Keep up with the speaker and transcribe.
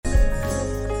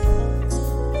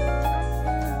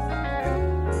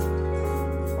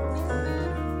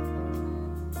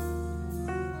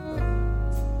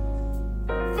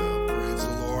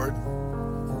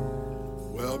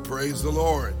Praise the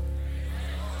Lord.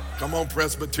 Come on,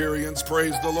 Presbyterians,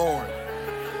 praise the Lord.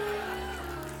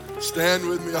 Stand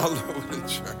with me all over the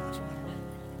church.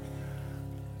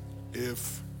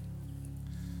 If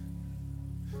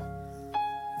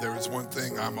there is one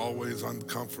thing I'm always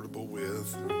uncomfortable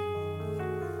with,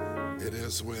 it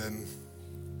is when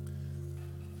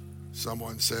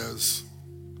someone says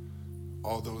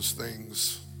all those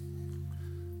things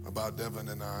about Devin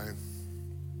and I,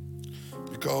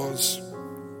 because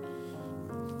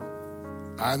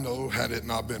I know had it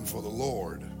not been for the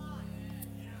Lord,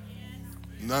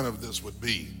 none of this would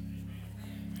be.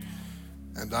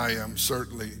 And I am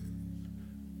certainly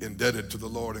indebted to the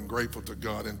Lord and grateful to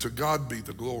God, and to God be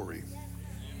the glory.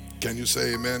 Can you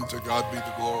say amen? To God be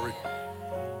the glory.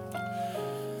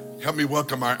 Help me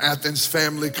welcome our Athens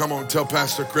family. Come on, tell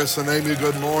Pastor Chris and Amy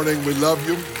good morning. We love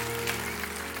you.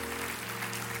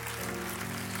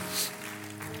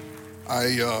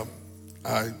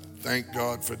 I thank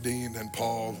God for Dean and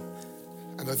Paul,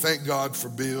 and I thank God for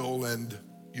Bill. And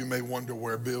you may wonder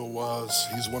where Bill was.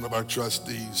 He's one of our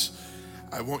trustees.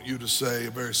 I want you to say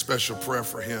a very special prayer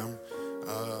for him.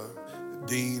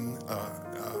 Dean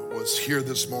was here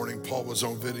this morning. Paul was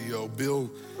on video. Bill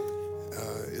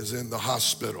is in the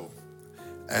hospital,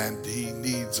 and he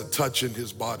needs a touch in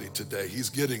his body today. He's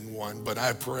getting one, but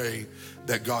I pray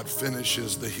that God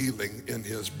finishes the healing in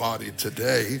his body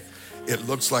today. It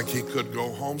looks like he could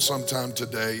go home sometime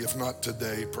today. If not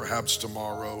today, perhaps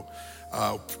tomorrow.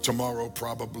 Tomorrow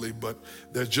probably, but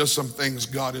there's just some things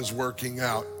God is working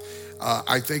out.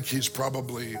 I think he's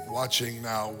probably watching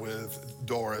now with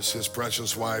Doris, his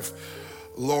precious wife.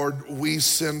 Lord, we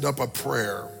send up a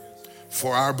prayer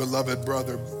for our beloved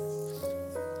brother,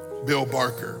 Bill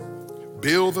Barker.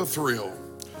 Bill the Thrill.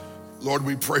 Lord,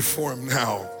 we pray for him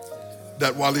now,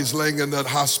 that while he's laying in that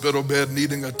hospital bed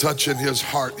needing a touch in his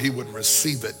heart, he would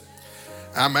receive it.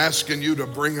 I'm asking you to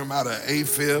bring him out of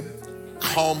AFib,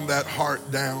 calm that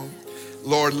heart down.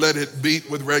 Lord, let it beat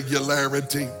with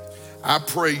regularity. I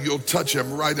pray you'll touch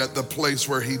him right at the place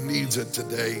where he needs it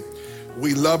today.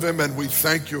 We love him and we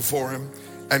thank you for him.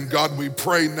 And God, we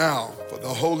pray now for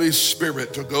the Holy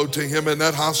Spirit to go to him in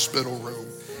that hospital room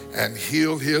and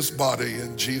heal his body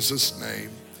in Jesus'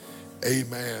 name.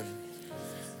 Amen.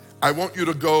 I want you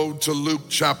to go to Luke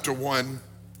chapter 1,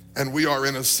 and we are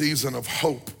in a season of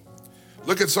hope.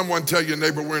 Look at someone, tell your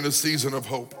neighbor, we're in a season of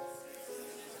hope.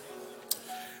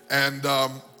 And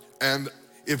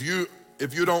if you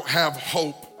don't have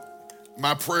hope,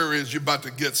 my prayer is you're about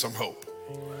to get some hope.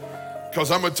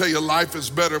 Because I'm going to tell you, life is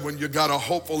better when you got a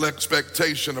hopeful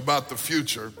expectation about the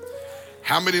future.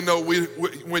 How many know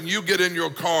when you get in your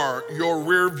car, your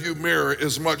rear view mirror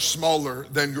is much smaller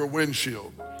than your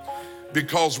windshield?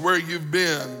 Because where you've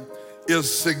been is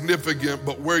significant,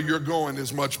 but where you're going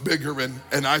is much bigger,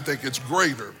 and I think it's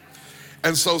greater.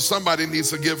 And so somebody needs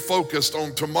to get focused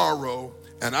on tomorrow.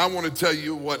 And I want to tell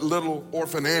you what little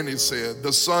orphan Annie said: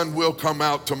 the sun will come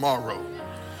out tomorrow.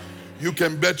 You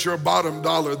can bet your bottom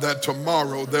dollar that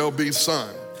tomorrow there'll be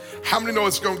sun. How many know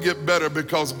it's going to get better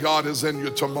because God is in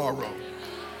your tomorrow?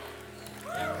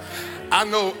 I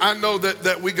know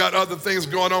that we got other things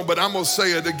going on, but I'm going to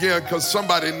say it again because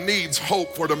somebody needs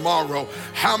hope for tomorrow.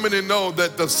 How many know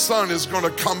that the sun is going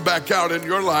to come back out in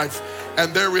your life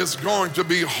and there is going to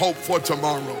be hope for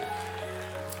tomorrow?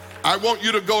 I want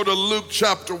you to go to Luke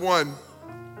chapter 1,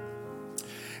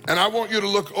 and I want you to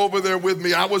look over there with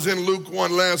me. I was in Luke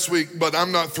 1 last week, but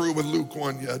I'm not through with Luke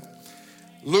 1 yet.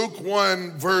 Luke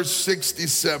 1 verse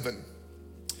 67.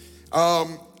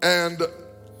 And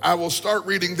I will start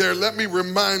reading there. Let me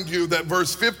remind you that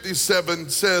verse 57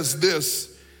 says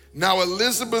this: now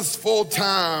Elizabeth's full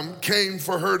time came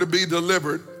for her to be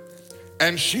delivered,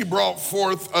 and she brought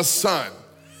forth a son.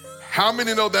 How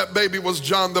many know that baby was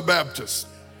John the Baptist?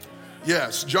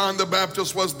 Yes, John the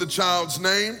Baptist was the child's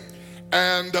name.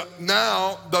 And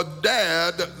now the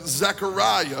dad,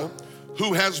 Zechariah,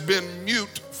 who has been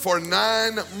mute for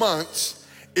 9 months,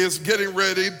 is getting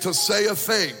ready to say a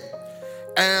thing.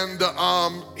 And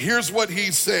here's what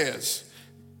he says.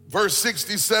 Verse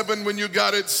 67, when you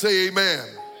got it, say amen.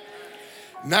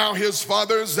 Now his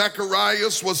father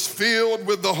Zacharias was filled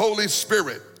with the Holy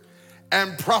Spirit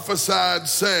and prophesied,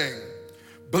 saying,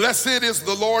 blessed is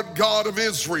the Lord God of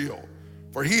Israel,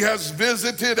 for he has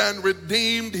visited and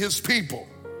redeemed his people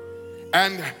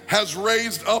and has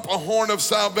raised up a horn of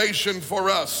salvation for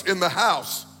us in the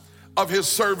house of his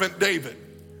servant David.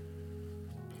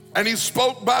 And he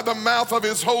spoke by the mouth of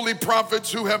his holy prophets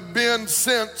who have been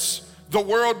since the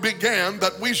world began,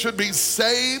 that we should be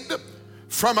saved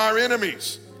from our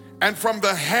enemies and from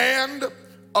the hand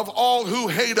of all who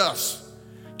hate us,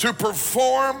 to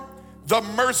perform the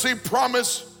mercy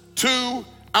promised to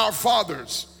our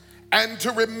fathers, and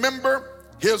to remember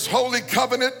his holy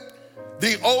covenant,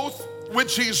 the oath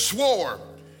which he swore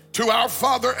to our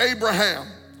father Abraham,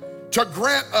 to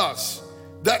grant us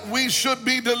that we should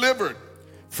be delivered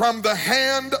from the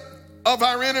hand of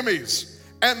our enemies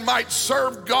and might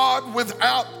serve God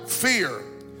without fear.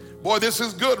 Boy, this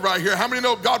is good right here. How many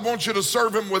know God wants you to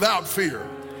serve him without fear?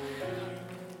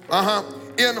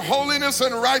 In holiness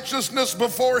and righteousness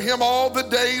before him all the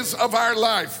days of our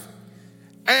life.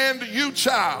 And you,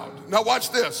 child, now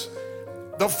watch this.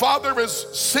 The father is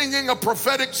singing a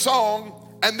prophetic song,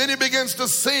 and then he begins to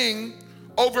sing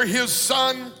over his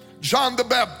son, John the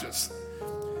Baptist.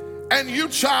 And you,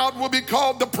 child, will be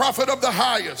called the prophet of the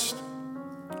highest,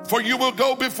 for you will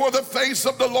go before the face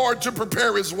of the Lord to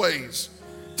prepare his ways,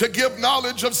 to give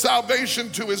knowledge of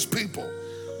salvation to his people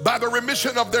by the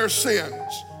remission of their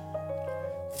sins,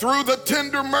 through the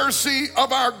tender mercy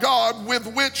of our God, with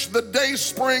which the day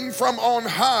spring from on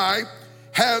high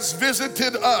has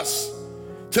visited us,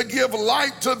 to give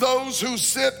light to those who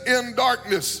sit in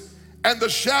darkness and the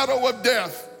shadow of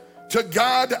death, to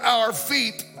guide our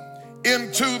feet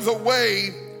into the way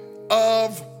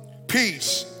of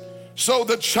peace. So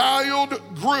the child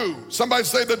grew. Somebody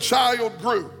say, the child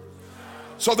grew.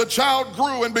 So the child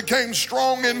grew and became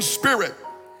strong in spirit,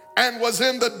 and was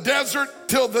in the desert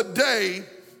till the day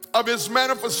of his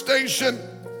manifestation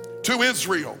to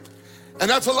Israel. And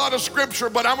that's a lot of scripture,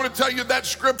 but I'm going to tell you that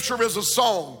scripture is a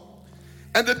song.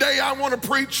 And today I want to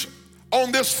preach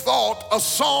on this thought, a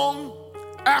song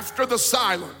after the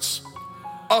silence.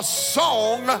 A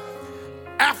song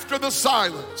after the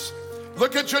silence.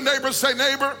 Look at your neighbor, say,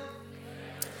 neighbor,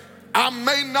 I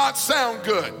may not sound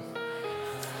good,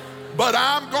 but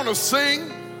I'm going to sing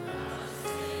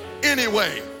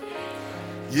anyway.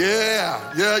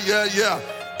 Yeah.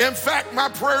 In fact, my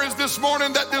prayer is this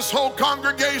morning that this whole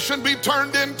congregation be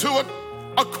turned into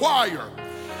a choir,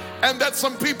 and that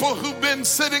some people who've been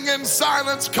sitting in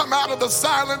silence come out of the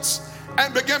silence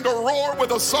and begin to roar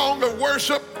with a song of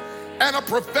worship and a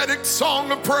prophetic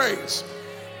song of praise.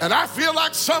 And I feel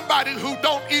like somebody who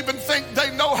don't even think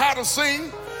they know how to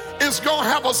sing is going to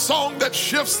have a song that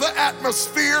shifts the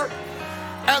atmosphere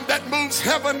and that moves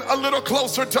heaven a little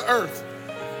closer to earth.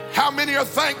 How many are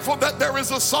thankful that there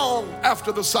is a song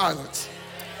after the silence?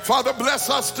 Father, bless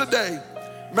us today.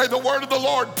 May the word of the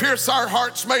Lord pierce our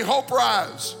hearts. May hope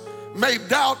rise. May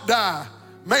doubt die.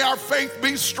 May our faith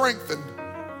be strengthened.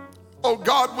 Oh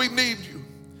God, we need you.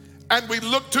 And we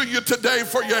look to you today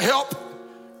for your help,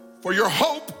 for your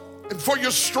hope, and for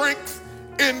your strength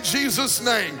in Jesus'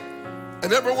 name.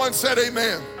 And everyone said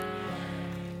amen.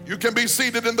 You can be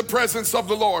seated in the presence of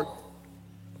the Lord.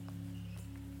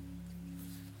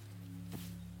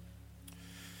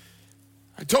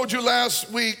 I told you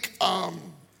last week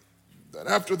that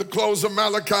after the close of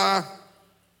Malachi,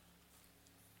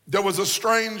 there was a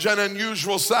strange and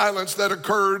unusual silence that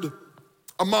occurred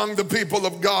among the people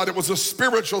of God. It was a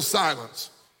spiritual silence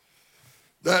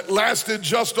that lasted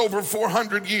just over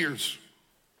 400 years.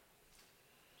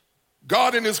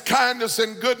 God in his kindness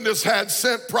and goodness had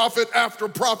sent prophet after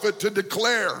prophet to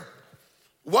declare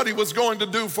what he was going to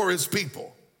do for his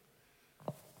people.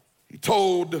 He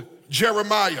told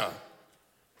Jeremiah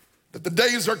that the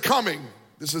days are coming.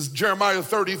 This is Jeremiah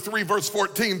 33 verse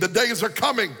 14. The days are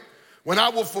coming when I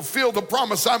will fulfill the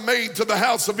promise I made to the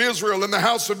house of Israel and the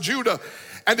house of Judah.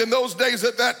 And in those days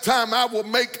at that time, I will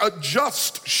make a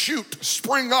just shoot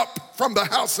spring up from the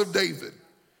house of David.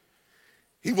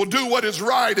 He will do what is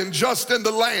right and just in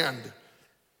the land.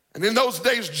 And in those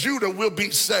days, Judah will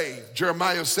be saved.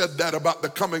 Jeremiah said that about the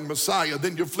coming Messiah.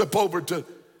 Then you flip over to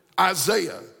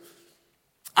Isaiah.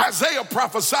 Isaiah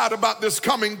prophesied about this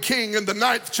coming king in the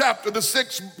 9th chapter, the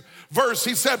 6th verse.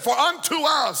 He said, for unto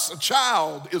us a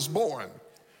child is born,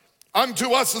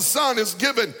 unto us a son is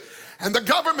given, and the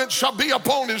government shall be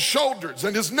upon his shoulders,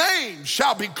 and his name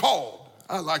shall be called,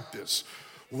 I like this,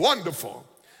 Wonderful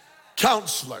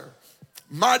Counselor,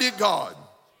 Mighty God,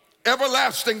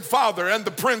 Everlasting Father, and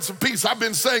the Prince of Peace. I've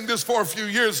been saying this for a few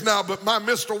years now, but my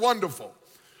Mr. Wonderful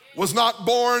was not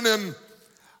born in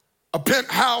a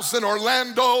penthouse in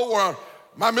Orlando, or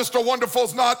my Mr.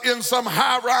 Wonderful's not in some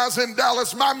high rise in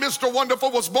Dallas. My Mr.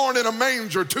 Wonderful was born in a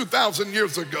manger 2,000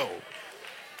 years ago.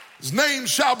 His name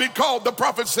shall be called, the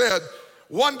prophet said,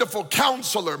 Wonderful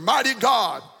Counselor, Mighty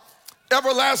God,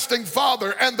 Everlasting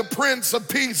Father, and the Prince of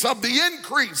Peace. Of the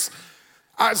increase,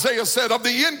 Isaiah said, of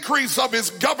the increase of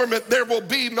his government there will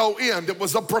be no end. It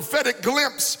was a prophetic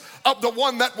glimpse of the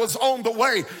one that was on the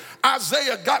way.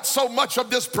 Isaiah got so much of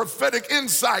this prophetic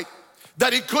insight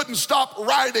that he couldn't stop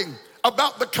writing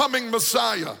about the coming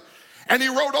Messiah. And he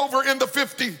wrote over in the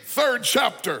 53rd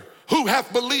chapter, who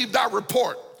hath believed our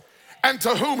report, and to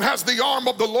whom has the arm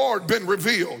of the Lord been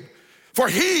revealed? For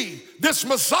he, this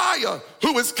Messiah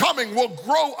who is coming, will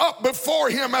grow up before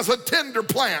him as a tender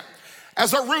plant,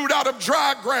 as a root out of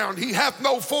dry ground. He hath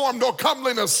no form nor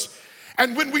comeliness.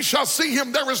 And when we shall see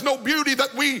him, there is no beauty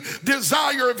that we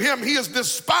desire of him. He is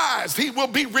despised. He will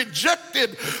be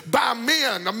rejected by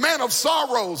men, a man of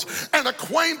sorrows and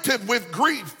acquainted with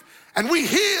grief. And we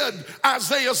hid,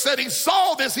 Isaiah said. He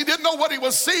saw this. He didn't know what he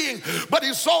was seeing, but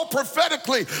he saw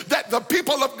prophetically that the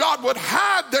people of God would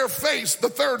hide their face, the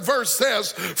third verse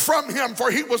says, from him,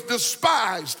 for he was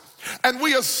despised, and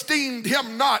we esteemed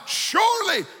him not.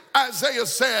 Surely, Isaiah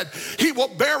said, he will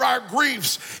bear our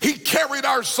griefs. He carried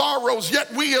our sorrows, yet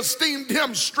we esteemed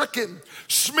him stricken,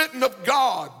 smitten of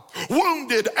God,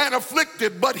 wounded and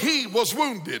afflicted. But he was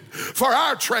wounded for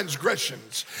our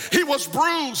transgressions. He was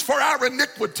bruised for our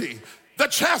iniquity. The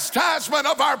chastisement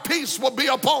of our peace will be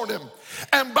upon him.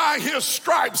 And by his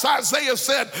stripes, Isaiah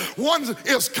said, one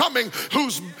is coming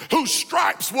whose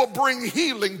stripes will bring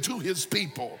healing to his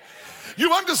people.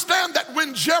 You understand that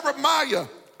when Jeremiah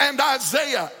and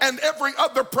Isaiah and every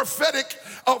other prophetic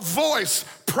voice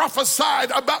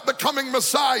prophesied about the coming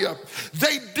Messiah,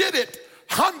 they did it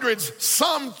hundreds,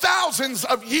 some thousands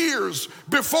of years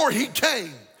before he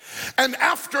came. And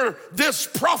after this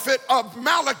prophet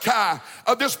Malachi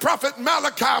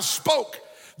spoke,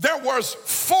 there was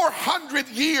 400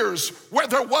 years where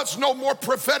there was no more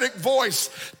prophetic voice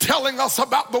telling us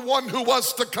about the one who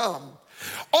was to come.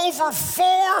 Over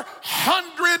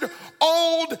 400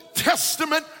 Old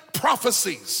Testament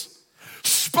prophecies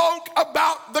spoke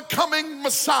about the coming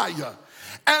Messiah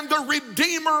and the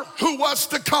Redeemer who was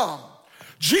to come.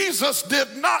 Jesus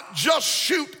did not just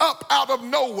shoot up out of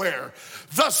nowhere.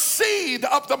 The seed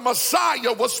of the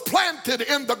Messiah was planted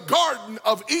in the Garden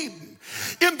of Eden.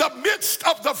 In the midst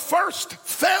of the first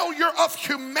failure of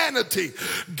humanity,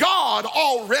 God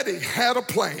already had a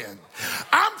plan.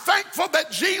 I'm thankful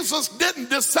that Jesus didn't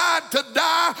decide to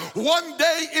die one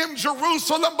day in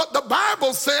Jerusalem, but the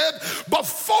Bible said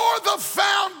before the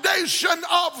foundation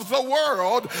of the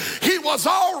world, he was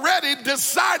already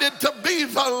decided to be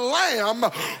the Lamb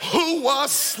who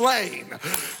was slain.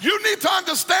 You need to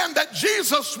understand that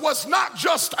Jesus was not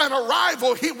just an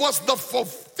arrival, he was the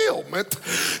fulfillment.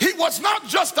 He was not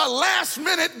just a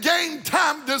last-minute game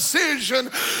time decision.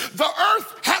 The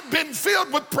earth had been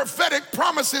filled with prophetic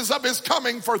promises of his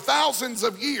coming for thousands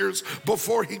of years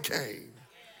before he came.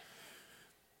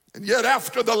 And yet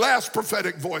after the last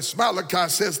prophetic voice, Malachi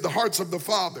says the hearts of the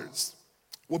fathers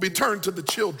will be turned to the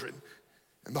children,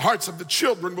 and the hearts of the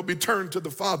children will be turned to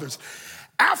the fathers.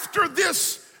 After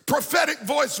this prophetic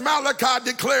voice, Malachi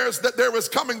declares that there is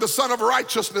coming the Son of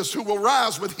Righteousness who will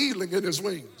rise with healing in his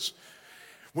wings.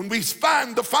 When we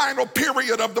find the final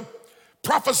period of the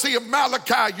prophecy of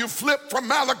Malachi, you flip from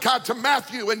Malachi to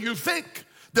Matthew and you think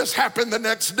this happened the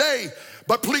next day.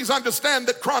 But please understand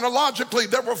that chronologically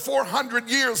there were 400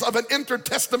 years of an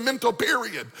intertestamental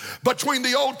period between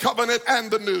the Old Covenant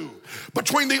and the New,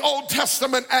 between the Old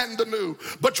Testament and the New,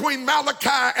 between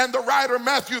Malachi and the writer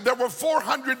Matthew. There were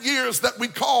 400 years that we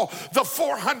call the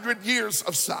 400 years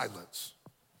of silence.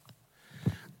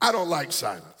 I don't like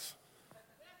silence.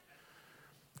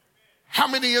 How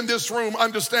many in this room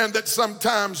understand that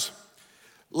sometimes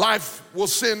life will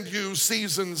send you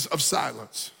seasons of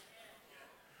silence?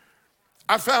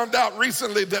 I found out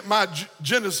recently that my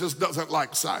Genesis doesn't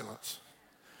like silence.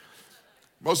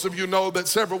 Most of you know that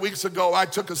several weeks ago I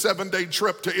took a 7-day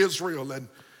trip to Israel, and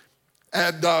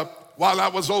while I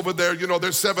was over there, you know,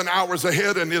 there's 7 hours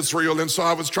ahead in Israel, and so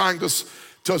I was trying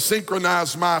to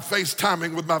synchronize my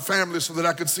FaceTiming with my family so that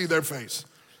I could see their face.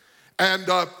 And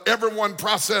everyone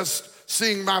processed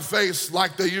seeing my face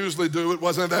like they usually do. It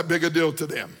wasn't that big a deal to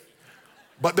them.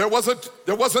 But there was a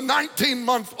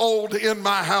 19-month-old in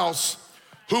my house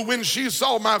who, when she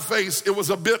saw my face, it was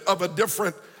a bit of a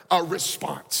different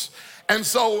response. And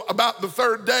so about the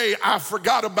third day, I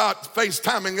forgot about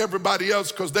FaceTiming everybody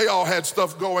else because they all had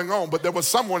stuff going on, but there was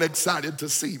someone excited to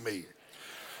see me.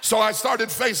 So I started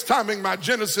FaceTiming my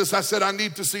Genesis. I said, I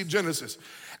need to see Genesis.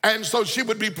 And so she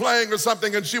would be playing or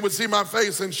something, and she would see my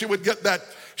face, and she would get that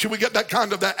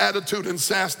kind of that attitude and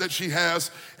sass that she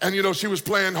has. And you know, she was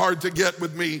playing hard to get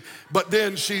with me, but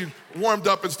then she warmed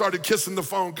up and started kissing the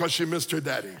phone because she missed her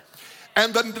daddy.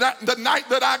 And the night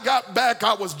that I got back,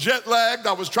 I was jet lagged.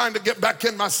 I was trying to get back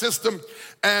in my system.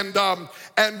 And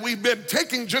we've been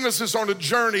taking Genesis on a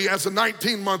journey as a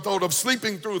 19-month-old of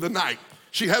sleeping through the night.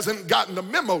 She hasn't gotten the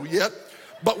memo yet,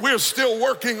 but we're still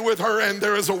working with her, and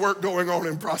there is a work going on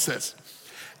in process.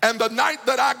 And the night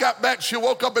that I got back, she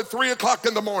woke up at 3 o'clock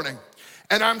in the morning.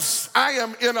 And I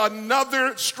am in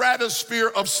another stratosphere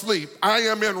of sleep. I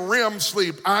am in REM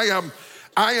sleep. I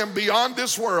am beyond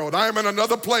this world. I am in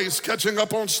another place catching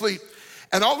up on sleep.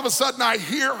 And all of a sudden I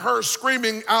hear her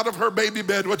screaming out of her baby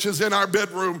bed, which is in our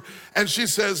bedroom. And she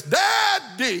says,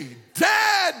 "Daddy,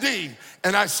 Daddy."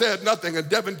 And I said nothing. And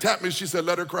Devin tapped me. She said,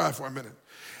 "Let her cry for a minute."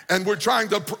 And we're trying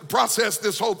to process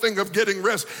this whole thing of getting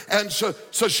rest. And so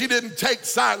she didn't take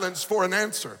silence for an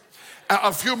answer.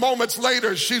 A few moments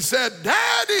later, she said,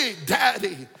 "Daddy,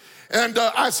 Daddy." And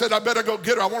I said, "I better go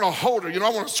get her. I want to hold her. I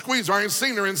want to squeeze her. I ain't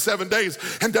seen her in 7 days."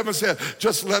 And Devin said,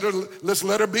 let's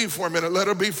let her be for a minute. Let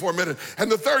her be for a minute. And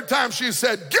the third time she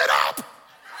said, "Get up."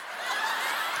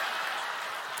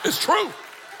 It's true.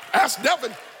 Ask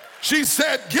Devin. She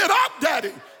said, "Get up,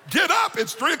 Daddy. Get up."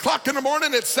 It's 3 o'clock in the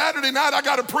morning. It's Saturday night. I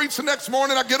got to preach the next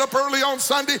morning. I get up early on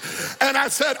Sunday. And I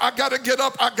said, I got to get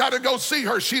up. I got to go see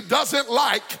her. She doesn't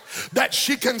like that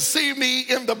she can see me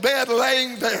in the bed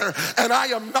laying there and I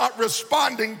am not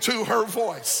responding to her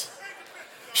voice.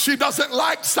 She doesn't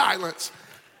like silence.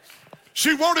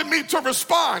 She wanted me to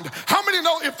respond. How many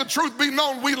know, if the truth be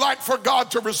known, we like for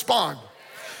God to respond?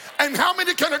 And how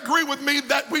many can agree with me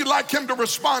that we like him to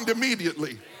respond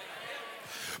immediately?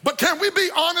 But can we be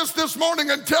honest this morning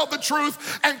and tell the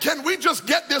truth? And can we just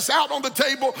get this out on the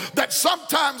table that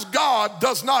sometimes God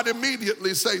does not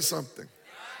immediately say something?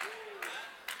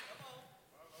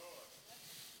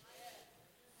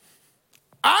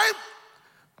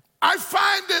 I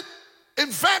find it,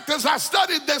 in fact, as I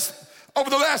studied this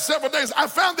over the last several days, I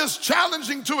found this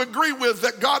challenging to agree with,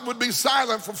 that God would be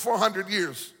silent for 400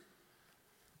 years.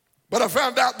 But I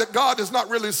found out that God is not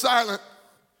really silent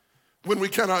when we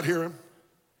cannot hear him.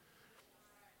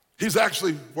 He's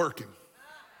actually working.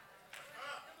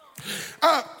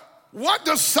 What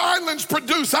does silence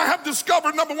produce? I have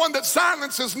discovered, number one, that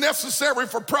silence is necessary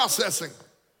for processing.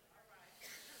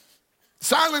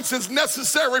 Silence is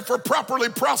necessary for properly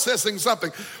processing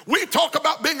something. We talk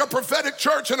about being a prophetic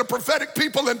church and a prophetic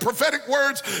people and prophetic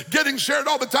words getting shared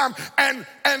all the time.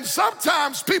 And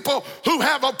sometimes people who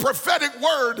have a prophetic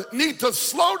word need to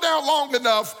slow down long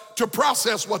enough to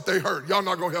process what they heard. Y'all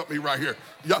not gonna help me right here.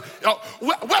 Y'all,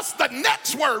 what's the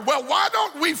next word? Well, why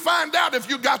don't we find out if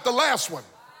you got the last one?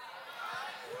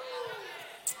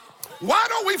 Why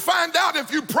don't we find out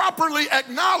if you properly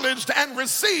acknowledged and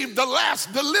received the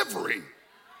last delivery?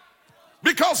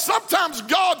 Because sometimes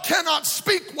God cannot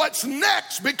speak what's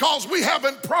next because we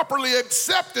haven't properly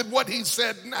accepted what he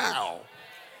said now.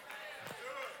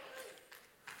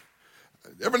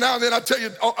 Every now and then I tell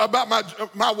you about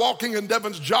my walking and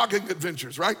Devin's jogging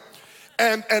adventures, right?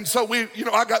 And so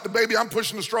I got the baby, I'm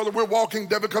pushing the stroller, we're walking,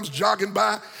 Devin comes jogging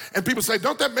by, and people say,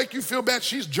 "Don't that make you feel bad?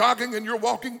 She's jogging and you're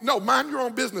walking." No, mind your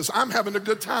own business. I'm having a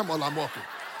good time while I'm walking.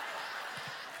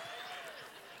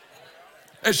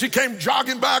 And she came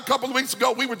jogging by a couple of weeks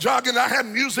ago. We were jogging, I had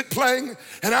music playing,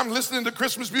 and I'm listening to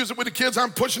Christmas music with the kids.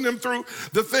 I'm pushing them through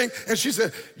the thing. And she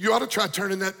said, "You ought to try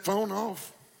turning that phone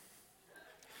off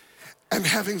and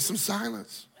having some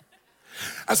silence."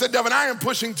 I said, "Devin, I am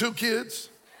pushing 2 kids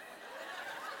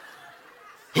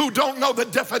who don't know the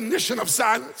definition of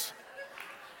silence."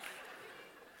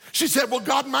 She said, "Well,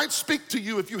 God might speak to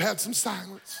you if you had some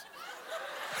silence."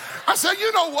 I said,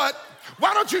 "You know what?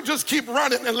 Why don't you just keep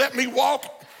running and let me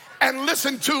walk and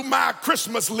listen to my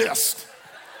Christmas list?"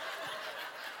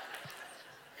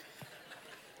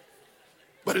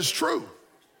 But it's true.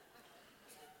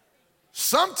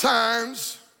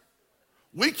 Sometimes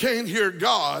we can't hear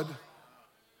God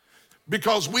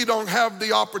because we don't have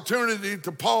the opportunity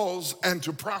to pause and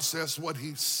to process what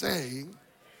he's saying.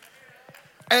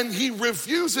 And he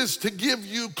refuses to give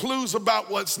you clues about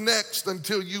what's next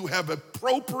until you have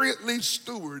appropriately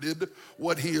stewarded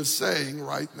what he is saying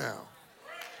right now.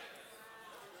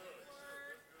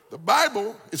 The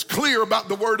Bible is clear about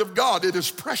the word of God. It is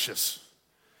precious.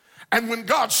 And when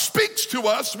God speaks to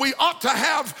us, we ought to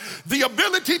have the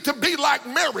ability to be like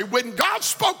Mary. When God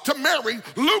spoke to Mary,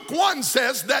 Luke 1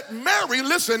 says that Mary,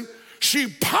 listen, she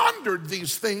pondered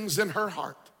these things in her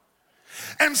heart.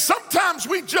 And sometimes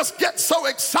we just get so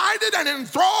excited and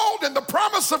enthralled in the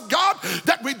promise of God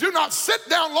that we do not sit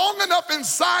down long enough in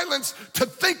silence to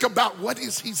think about what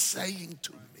is he saying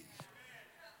to me.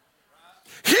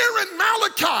 Here in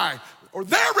Malachi, or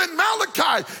there in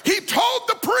Malachi, he told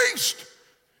the priest,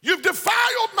 "You've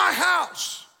defiled my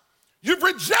house. You've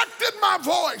rejected my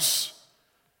voice.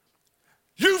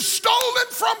 You've stolen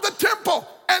from the temple."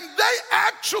 And they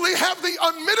actually have the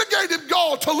unmitigated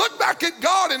gall to look back at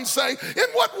God and say, "In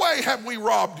what way have we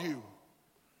robbed you?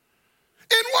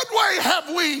 In what way have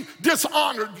we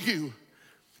dishonored you?"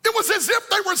 It was as if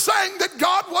they were saying that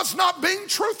God was not being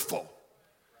truthful.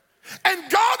 And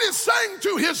God is saying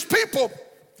to his people,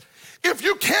 if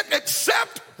you can't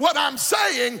accept what I'm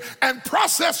saying and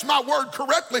process my word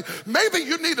correctly, maybe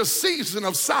you need a season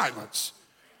of silence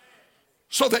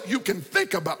so that you can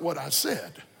think about what I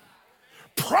said.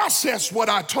 Process what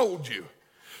I told you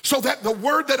so that the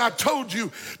word that I told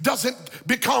you doesn't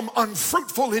become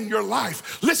unfruitful in your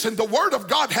life. Listen, the word of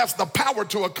God has the power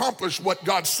to accomplish what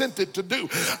God sent it to do.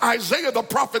 Isaiah the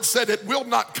prophet said it will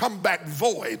not come back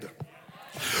void.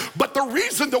 But the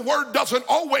reason the word doesn't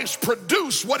always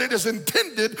produce what it is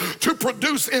intended to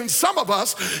produce in some of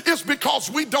us is because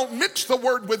we don't mix the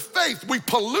word with faith. We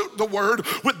pollute the word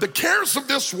with the cares of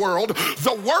this world,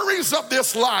 the worries of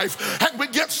this life, and we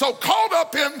get so caught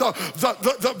up in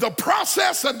the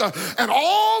process and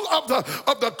all of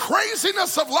the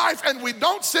craziness of life, and we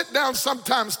don't sit down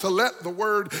sometimes to let the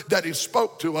word that he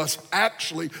spoke to us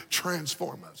actually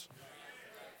transform us.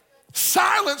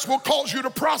 Silence will cause you to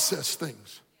process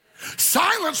things.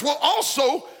 Silence will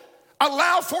also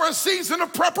allow for a season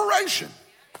of preparation.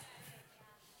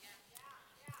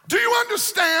 Do you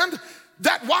understand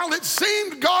that while it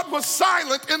seemed God was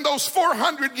silent in those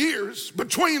 400 years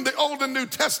between the Old and New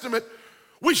Testament,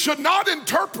 we should not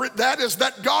interpret that as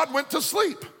that God went to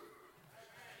sleep?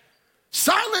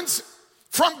 Silence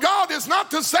from God is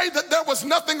not to say that there was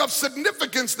nothing of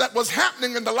significance that was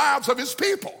happening in the lives of his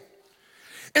people.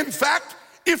 In fact,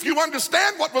 if you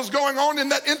understand what was going on in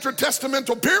that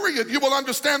intertestamental period, you will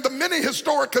understand the many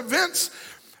historic events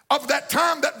of that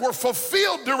time that were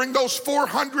fulfilled during those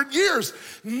 400 years.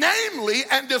 Namely,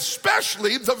 and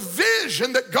especially, the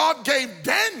vision that God gave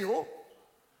Daniel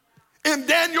in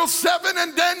Daniel 7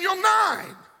 and Daniel 9.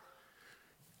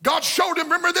 God showed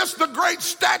him, remember this, the great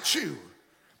statue.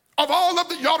 Of all of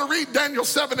the, you ought to read Daniel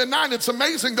 7 and 9. It's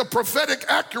amazing the prophetic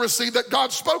accuracy that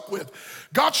God spoke with.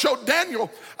 God showed Daniel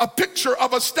a picture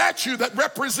of a statue that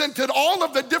represented all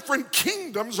of the different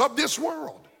kingdoms of this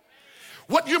world.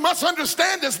 What you must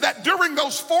understand is that during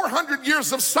those 400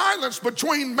 years of silence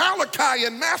between Malachi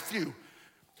and Matthew,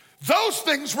 those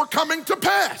things were coming to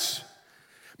pass.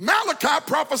 Malachi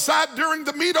prophesied during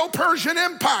the Medo-Persian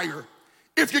Empire.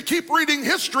 If you keep reading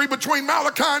history between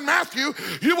Malachi and Matthew,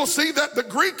 you will see that the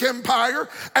Greek Empire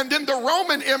and then the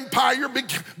Roman Empire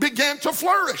began to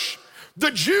flourish.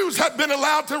 The Jews had been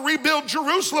allowed to rebuild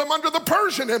Jerusalem under the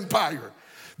Persian Empire.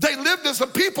 They lived as a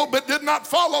people but did not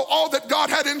follow all that God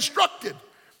had instructed.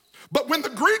 But when the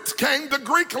Greeks came, the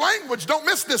Greek language, don't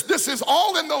miss this, this is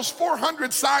all in those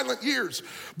 400 silent years.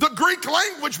 The Greek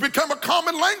language became a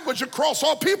common language across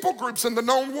all people groups in the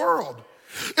known world.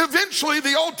 Eventually,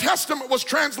 the Old Testament was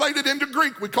translated into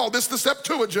Greek. We call this the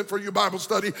Septuagint for you Bible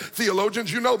study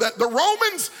theologians. You know that. The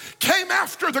Romans came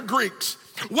after the Greeks.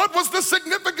 What was the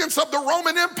significance of the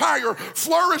Roman Empire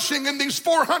flourishing in these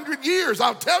 400 years?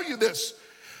 I'll tell you this.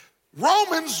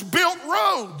 Romans built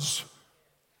roads.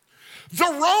 The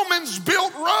Romans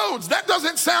built roads. That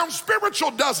doesn't sound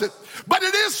spiritual, does it? But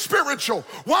it is spiritual.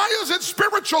 Why is it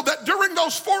spiritual? That during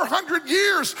those 400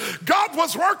 years, God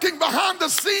was working behind the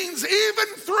scenes, even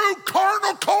through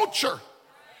carnal culture.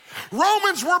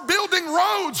 Romans were building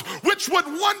roads which would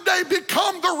one day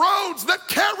become the roads that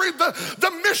carried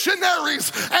the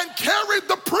missionaries and carried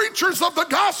the preachers of the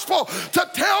gospel to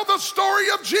tell the story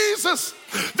of Jesus.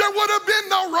 There would have been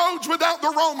no roads without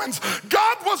the Romans.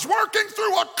 God was working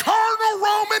through a carnal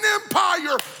Roman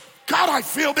Empire. God, I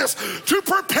feel this, to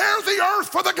prepare the earth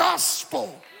for the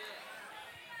gospel.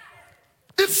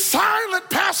 It's silent,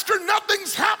 Pastor.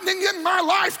 Nothing's happening in my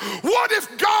life. What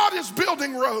if God is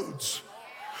building roads?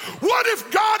 What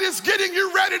if God is getting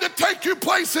you ready to take you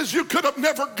places you could have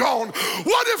never gone?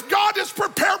 What if God is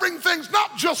preparing things,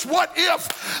 not just what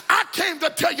if? I came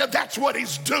to tell you that's what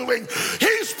he's doing.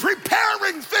 He's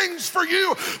preparing things for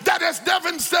you that, as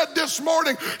Devin said this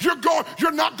morning,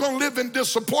 you're not going to live in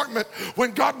disappointment. When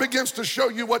God begins to show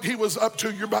you what he was up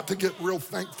to, you're about to get real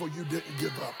thankful you didn't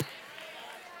give up.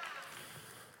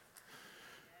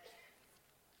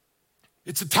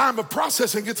 It's a time of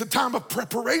processing. It's a time of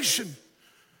preparation.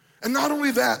 And not only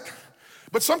that,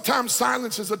 but sometimes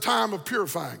silence is a time of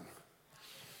purifying.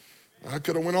 I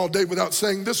could have went all day without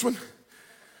saying this one,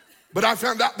 but I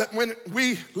found out that when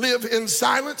we live in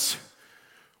silence,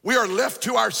 we are left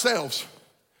to ourselves.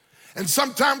 And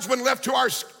sometimes when left to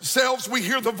ourselves, we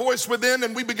hear the voice within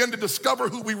and we begin to discover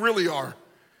who we really are.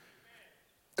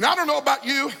 And I don't know about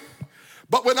you,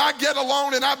 but when I get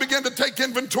alone and I begin to take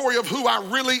inventory of who I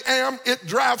really am, it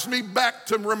drives me back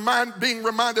to being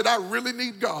reminded I really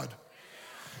need God.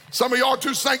 Some of y'all are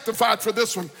too sanctified for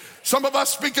this one. Some of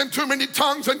us speak in too many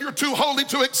tongues and you're too holy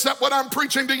to accept what I'm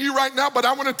preaching to you right now, but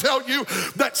I want to tell you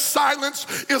that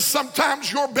silence is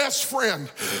sometimes your best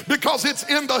friend, because it's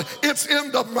in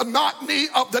the monotony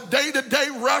of the day-to-day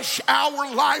rush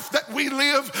hour life that we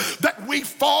live that we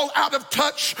fall out of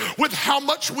touch with how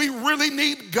much we really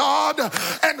need God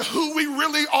and who we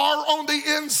really are on the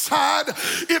inside.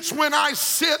 It's when I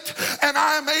sit and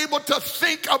I am able to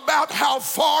think about how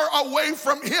far away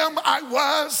from Him I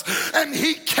was and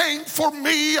He came for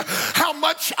me, how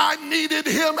much I needed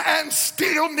Him and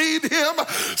still need Him.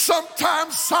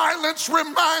 Sometimes silence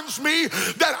reminds me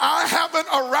that I haven't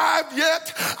arrived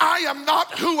yet. I am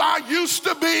not who I used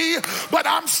to be, but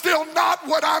I'm still not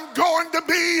what I'm going to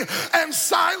be. And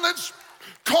silence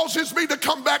causes me to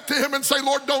come back to Him and say,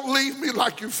 Lord, don't leave me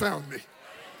like you found me.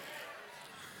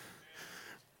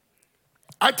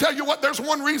 I tell you what, there's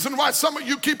one reason why some of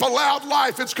you keep a loud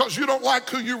life. It's because you don't like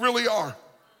who you really are.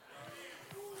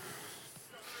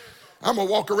 I'm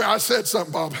gonna walk around. I said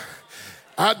something, Bob.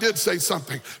 I did say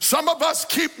something. Some of us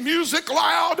keep music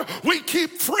loud. We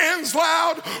keep friends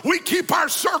loud. We keep our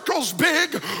circles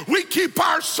big. We keep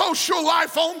our social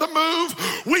life on the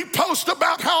move. We post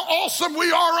about how awesome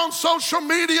we are on social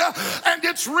media, and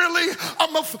it's really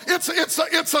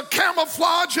it's a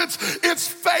camouflage. It's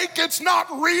fake. It's not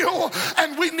real.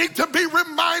 And we need to be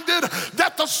reminded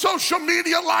that the social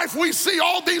media life, we see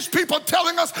all these people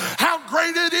telling us how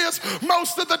great it is.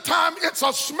 Most of the time, it's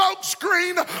a smoke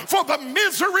screen for the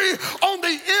misery on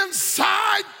the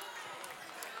inside.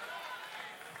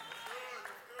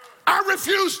 I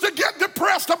refuse to get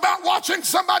depressed about watching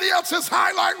somebody else's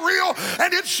highlight reel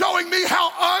and it's showing me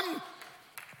how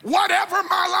whatever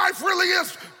my life really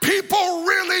is. People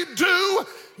really do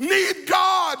need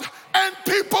God, and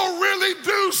people really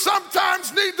do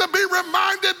sometimes need to be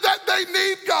reminded that they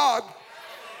need God.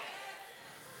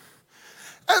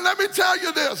 And let me tell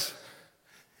you this,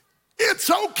 it's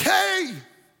okay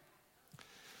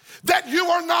that you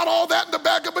are not all that in the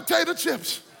bag of potato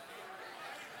chips.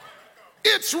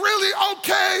 It's really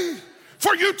okay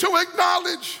for you to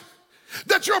acknowledge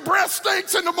that your breath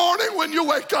stinks in the morning when you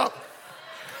wake up.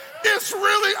 It's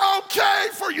really okay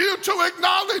for you to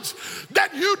acknowledge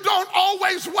that you don't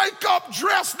always wake up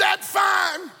dressed that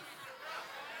fine.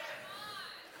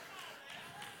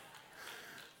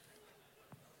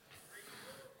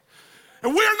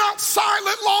 And we're not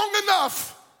silent long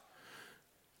enough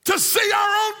to see our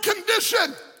own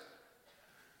condition.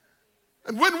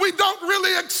 And when we don't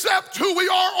really accept who we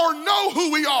are or know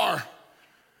who we are,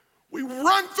 we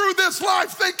run through this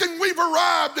life thinking we've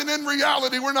arrived, and in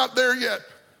reality, we're not there yet.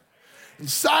 And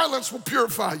silence will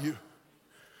purify you.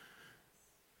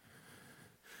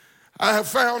 I have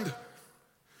found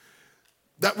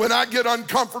that when I get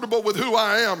uncomfortable with who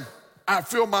I am, I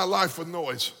fill my life with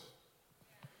noise.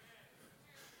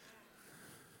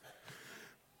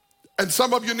 And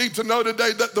some of you need to know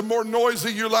today that the more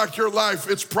noisy you like your life,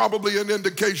 it's probably an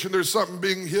indication there's something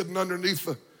being hidden underneath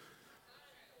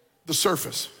the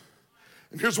surface.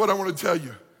 And here's what I want to tell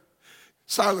you.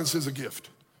 Silence is a gift.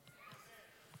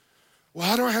 Well,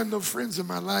 I don't have no friends in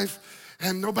my life,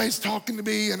 and nobody's talking to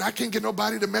me, and I can't get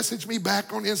nobody to message me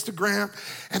back on Instagram,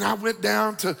 and I went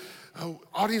down to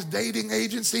all these dating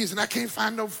agencies and I can't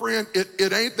find no friend.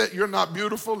 It ain't that you're not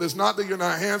beautiful. It's not that you're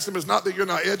not handsome. It's not that you're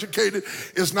not educated.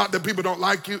 It's not that people don't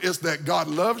like you. It's that God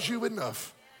loves you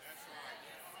enough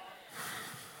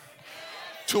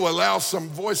to allow some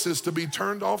voices to be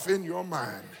turned off in your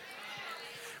mind,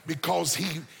 because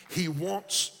he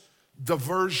wants the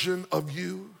version of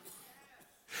you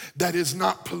that is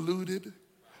not polluted,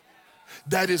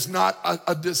 that is not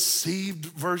a deceived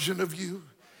version of you.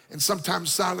 And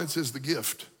sometimes silence is the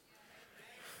gift.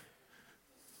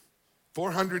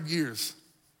 400 years,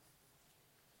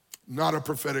 not a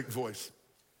prophetic voice.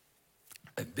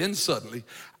 And then suddenly,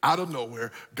 out of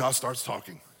nowhere, God starts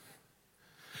talking.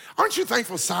 Aren't you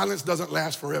thankful silence doesn't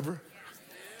last forever?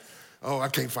 Oh, I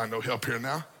can't find no help here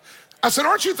now. I said,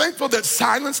 aren't you thankful that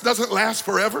silence doesn't last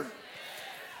forever?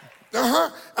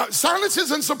 Silence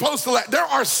isn't supposed to last. There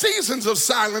are seasons of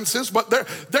silences, but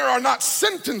there are not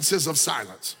sentences of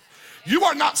silence. You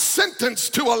are not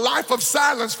sentenced to a life of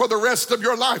silence for the rest of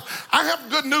your life. I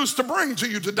have good news to bring to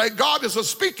you today. God is a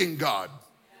speaking God.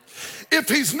 If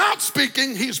he's not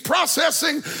speaking, he's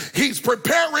processing, he's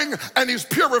preparing, and he's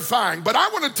purifying. But I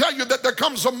want to tell you that there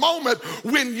comes a moment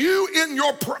when you, in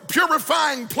your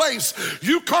purifying place,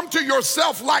 you come to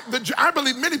yourself like I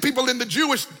believe many people in the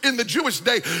Jewish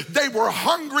day, they were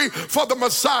hungry for the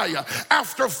Messiah.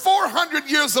 After 400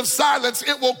 years of silence,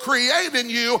 it will create in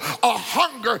you a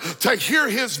hunger to hear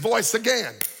his voice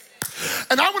again.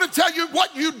 And I want to tell you,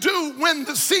 what you do when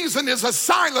the season is a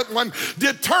silent one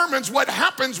determines what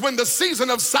happens when the season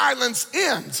of silence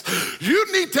ends.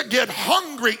 You need to get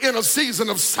hungry in a season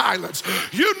of silence.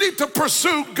 You need to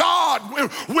pursue God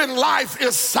when life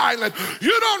is silent.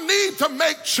 You don't need to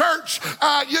make church,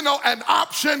 an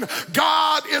option.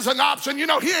 God is an option.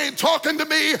 He ain't talking to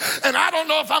me, and I don't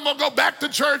know if I'm going to go back to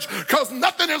church because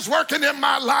nothing is working in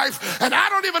my life, and I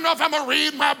don't even know if I'm going to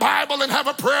read my Bible and have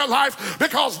a prayer life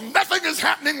because nothing is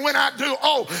happening when I do.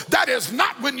 Oh, that is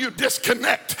not when you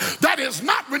disconnect. That is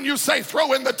not when you say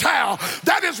throw in the towel.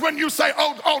 That is when you say,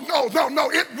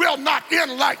 no, it will not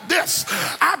end like this.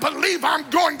 I believe I'm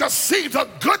going to see the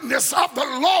goodness of the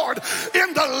Lord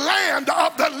in the land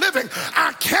of the living.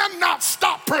 I cannot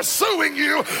stop pursuing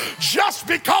you just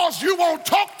because you won't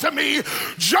talk to me.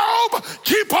 Job,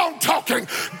 keep on talking.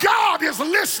 God is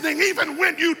listening even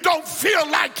when you don't feel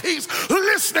like he's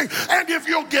listening. And if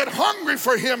you'll get hungry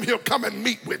for him, he'll come and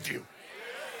meet with you.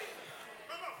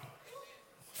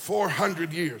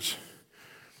 400 years.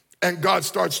 And God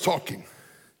starts talking.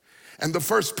 And the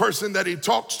first person that he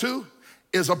talks to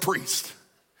is a priest.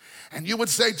 And you would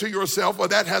say to yourself, well,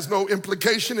 that has no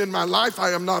implication in my life.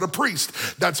 I am not a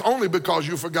priest. That's only because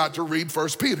you forgot to read 1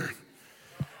 Peter.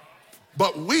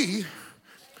 But we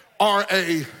are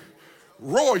a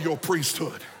royal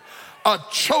priesthood, a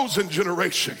chosen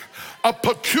generation, a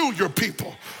peculiar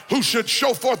people who should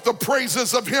show forth the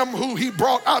praises of him who he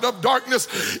brought out of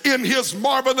darkness in his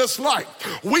marvelous light.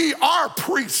 We are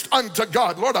priests unto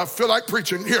God. Lord, I feel like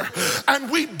preaching here.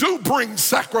 And we do bring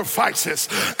sacrifices.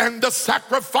 And the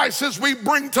sacrifices we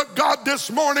bring to God this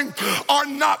morning are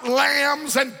not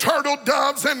lambs and turtle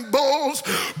doves and bulls,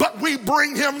 but we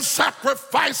bring him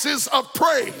sacrifices of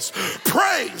praise.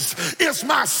 Praise is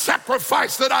my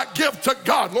sacrifice that I give to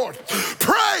God, Lord.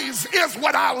 Praise is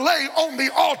what I lay on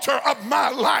the altar of my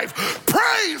life.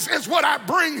 Praise is what I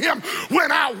bring him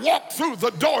when I walk through the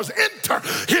doors. Enter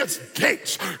his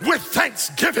gates with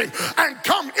thanksgiving and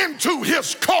come into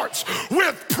his courts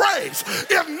with praise.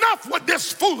 Enough with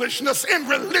this foolishness in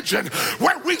religion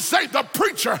where we say the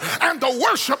preacher and the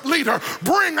worship leader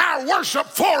bring our worship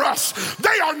for us.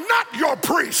 They are not your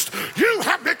priest. You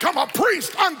have become a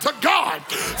priest unto God.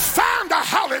 Find a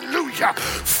hallelujah.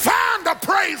 Find a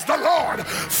praise the Lord.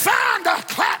 Find a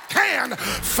clapped hand.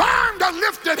 Find a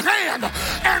lifted hand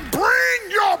and bring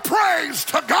your praise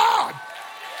to God.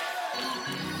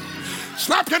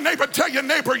 Slap your neighbor, tell your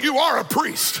neighbor you are a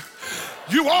priest.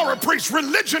 You are a priest.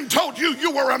 Religion told you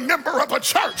you were a member of a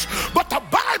church, but the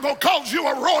Bible calls you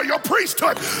a royal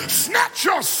priesthood. Snatch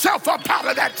yourself up out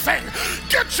of that thing.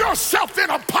 Get yourself in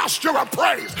a posture of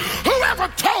praise.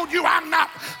 Whoever told you I'm not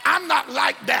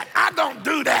like that, I don't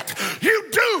do that. You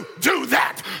do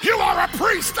that. You are a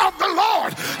priest of the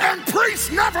Lord, and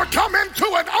priests never come into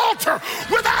an altar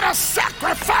without a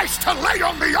sacrifice to lay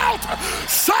on the altar.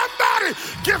 Somebody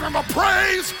give him a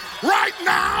praise right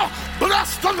now.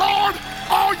 Bless the Lord,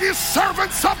 all ye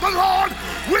servants of the Lord,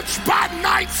 which by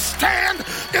night stand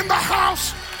in the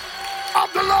house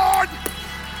of the Lord.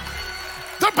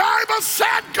 The Bible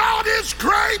said God is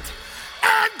great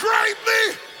and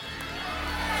greatly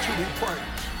to be praised.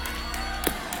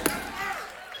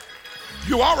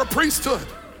 You are a priesthood.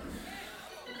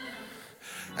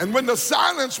 And when the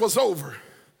silence was over,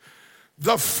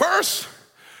 the first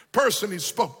person he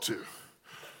spoke to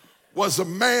was a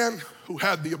man who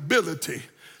had the ability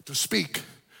to speak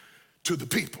to the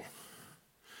people.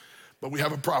 But we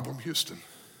have a problem, Houston.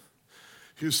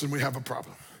 Houston, we have a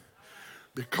problem.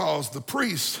 Because the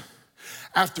priest,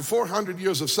 after 400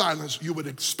 years of silence, you would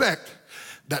expect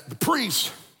that the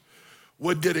priest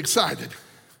would get excited.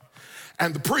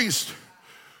 And the priest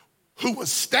who was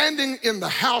standing in the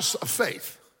house of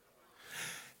faith,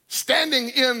 standing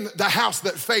in the house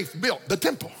that faith built, the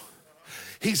temple.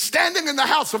 He's standing in the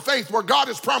house of faith where God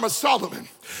has promised Solomon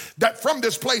that from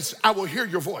this place I will hear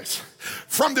your voice.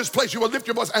 From this place you will lift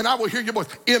your voice and I will hear your voice.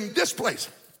 In this place,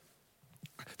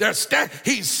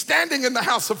 he's standing in the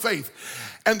house of faith.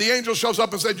 And the angel shows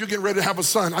up and said, you're getting ready to have a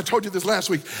son. I told you this last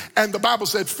week. And the Bible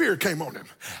said fear came on him.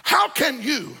 How can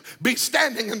you be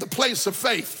standing in the place of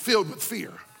faith filled with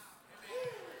fear?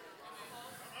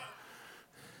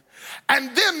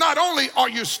 And then not only are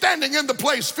you standing in the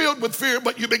place filled with fear,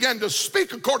 but you begin to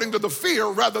speak according to the fear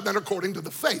rather than according to the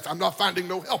faith. I'm not finding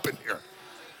no help in here.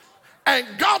 And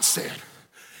God said,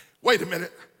 wait a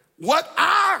minute, what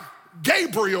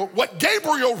Gabriel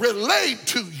relayed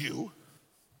to you,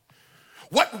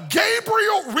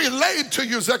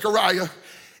 Zechariah,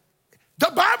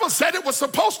 the Bible said it was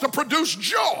supposed to produce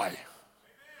joy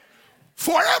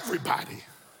for everybody.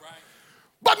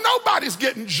 But nobody's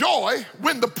getting joy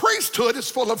when the priesthood is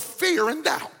full of fear and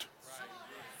doubt.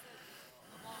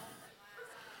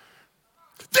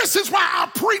 This is why I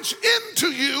preach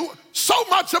into you so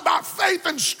much about faith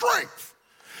and strength.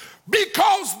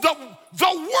 Because the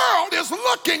world is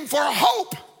looking for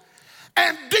hope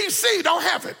and DC don't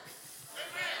have it.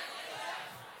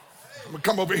 I'm gonna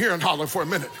come over here and holler for a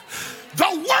minute. The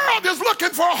world is looking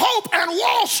for hope and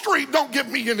Wall Street don't give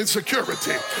me any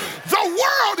security. The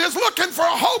world is looking for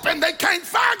hope and they can't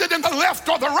find it in the left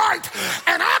or the right.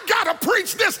 And I gotta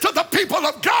preach this to the people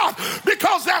of God,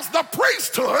 because as the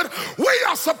priesthood, we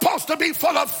are supposed to be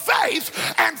full of faith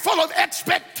and full of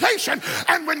expectation.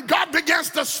 And when God begins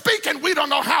to speak and we don't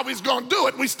know how he's gonna do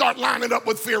it, we start lining up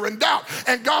with fear and doubt.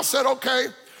 And God said, okay,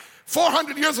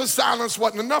 400 years of silence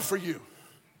wasn't enough for you.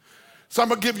 So I'm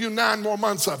gonna give you 9 more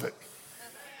months of it.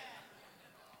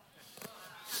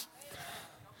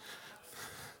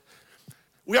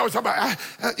 We always talk about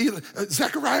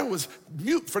Zechariah was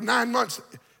mute for 9 months.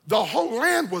 The whole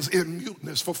land was in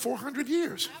muteness for 400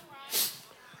 years.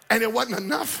 And it wasn't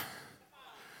enough.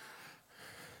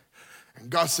 And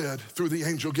God said through the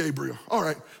angel Gabriel, all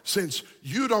right, since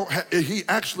you don't he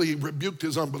actually rebuked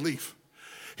his unbelief.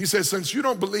 He said, since you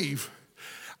don't believe,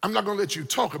 I'm not gonna let you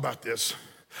talk about this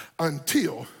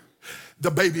until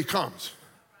the baby comes.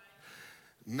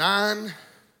 9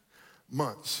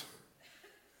 months.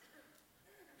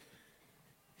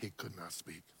 He could not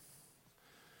speak.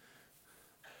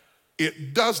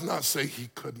 It does not say he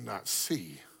could not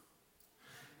see.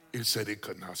 It said he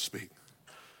could not speak.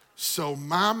 So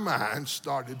my mind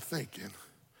started thinking,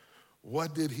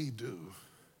 what did he do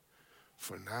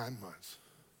for 9 months?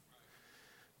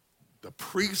 The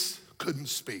priest couldn't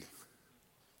speak.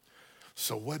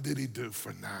 So what did he do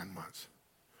for 9 months?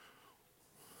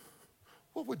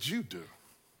 What would you do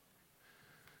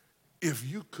if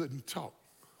you couldn't talk?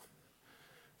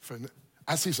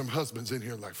 I see some husbands in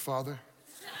here like, Father,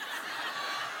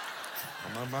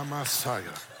 my Messiah.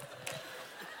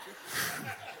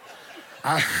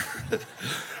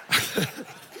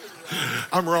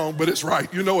 I'm wrong, but it's right.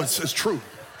 You know it's true.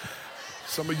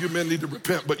 Some of you men need to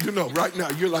repent, but you know right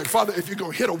now, you're like, Father, if you're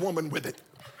going to hit a woman with it,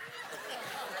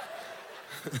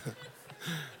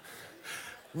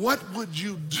 what would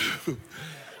you do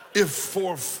if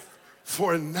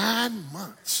for 9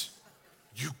 months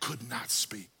you could not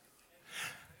speak?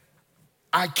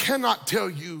 I cannot tell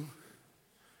you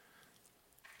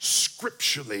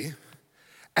scripturally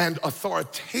and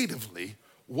authoritatively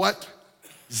what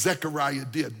Zechariah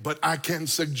did, but I can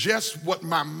suggest what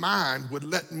my mind would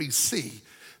let me see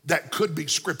that could be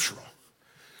scriptural.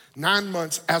 9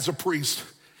 months as a priest,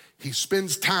 he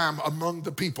spends time among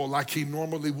the people like he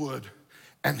normally would,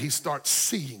 and he starts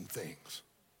seeing things.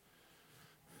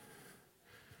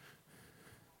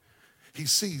 He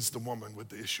sees the woman with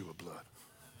the issue of blood.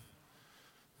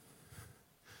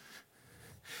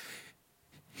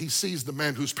 He sees the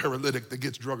man who's paralytic that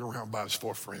gets drugged around by his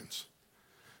 4 friends.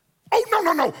 Oh,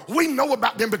 no. We know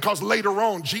about them because later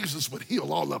on Jesus would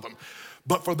heal all of them.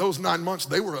 But for those 9 months,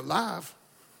 they were alive.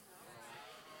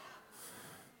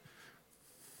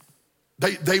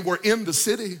 They were in the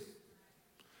city.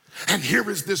 And here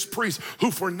is this priest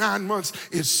who for 9 months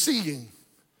is seeing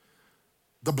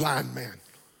the blind man,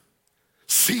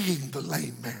 seeing the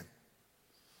lame man,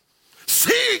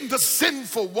 seeing the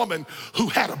sinful woman who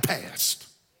had a past.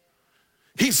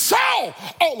 He saw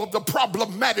all of the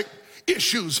problematic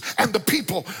issues and the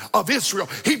people of Israel.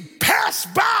 He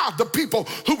passed by the people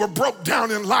who were broke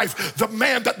down in life, the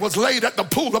man that was laid at the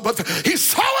pool of Bethesda. He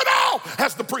saw it all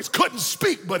as the priest couldn't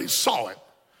speak, but he saw it.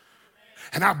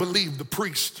 And I believe the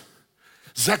priest,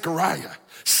 Zechariah,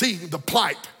 seeing the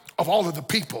plight of all of the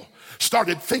people,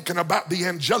 started thinking about the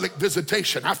angelic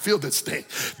visitation. I feel this thing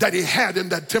that he had in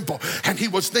that temple. And he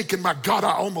was thinking, my God,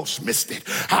 I almost missed it.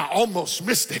 I almost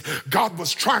missed it. God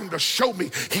was trying to show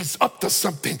me he's up to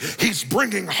something. He's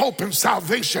bringing hope and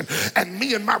salvation. And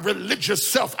me and my religious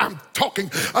self,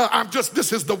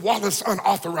 this is the Wallace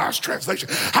Unauthorized Translation.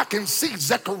 I can see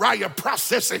Zechariah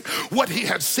processing what he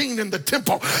had seen in the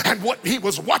temple and what he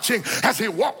was watching as he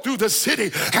walked through the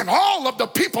city. And all of the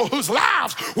people whose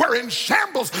lives were in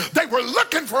shambles, they were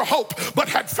looking for hope, but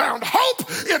had found hope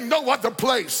in no other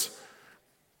place.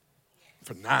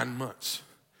 For 9 months,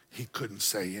 he couldn't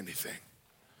say anything.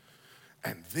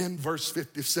 And then verse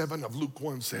 57 of Luke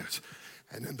 1 says,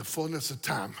 and in the fullness of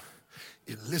time,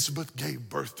 Elizabeth gave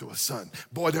birth to a son.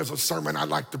 Boy, there's a sermon I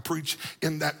like to preach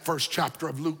in that first chapter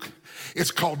of Luke.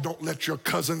 It's called Don't Let Your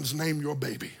Cousins Name Your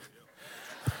Baby.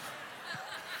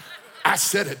 I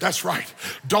said it, that's right.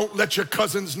 Don't let your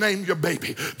cousins name your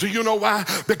baby. Do you know why?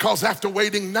 Because after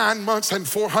waiting 9 months and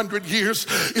 400 years,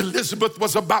 Elizabeth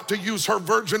was about to use her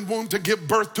virgin womb to give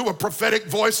birth to a prophetic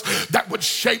voice that would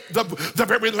shape the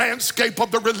very landscape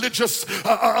of the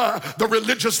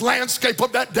religious landscape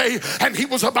of that day. And he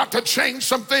was about to change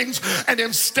some things. And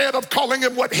instead of calling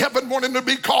him what heaven wanted him to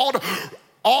be called,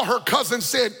 all her cousins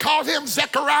said, call him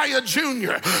Zechariah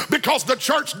Jr., because the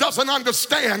church doesn't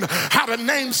understand how to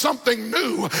name something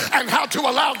new and how to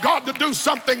allow God to do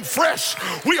something fresh.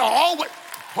 We are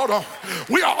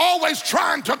always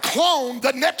trying to clone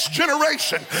the next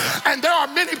generation. And there are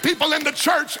many people in the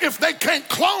church, if they can't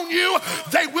clone you,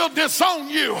 they will disown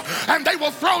you. And they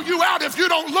will throw you out if you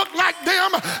don't look like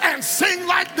them and sing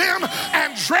like them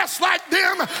and dress like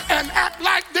them and act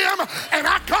like them. And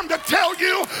I come to tell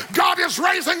you, God is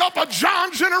raising up a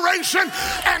John generation,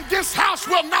 and this house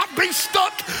will not be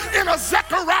stuck in a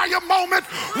Zechariah moment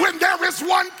when there is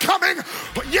one coming.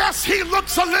 But yes, he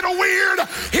looks a little weird.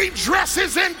 He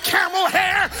dresses in camel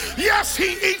hair. Yes,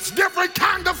 he eats different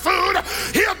kind of food.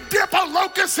 He'll dip a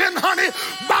locust in honey,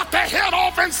 about to head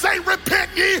off and say,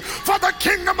 repent ye, for the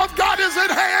kingdom of God is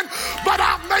at hand. But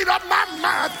I've made up my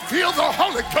mind. Feel the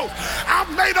Holy Ghost.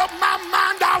 I've made up my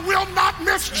mind I will not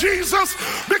miss Jesus,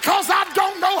 because I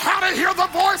don't know how to hear the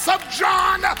voice of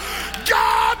John.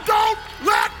 God, don't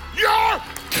let your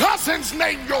cousins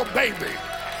name your baby.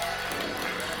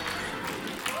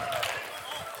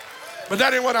 But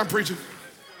that ain't what I'm preaching.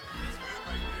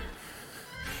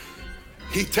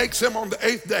 He takes him on the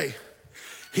 8th day.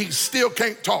 He still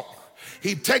can't talk.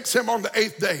 He takes him on the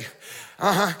 8th day.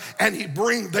 And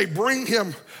they bring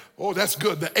him, oh, that's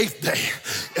good, the 8th day.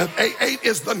 8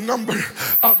 is the number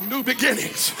of new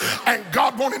beginnings. And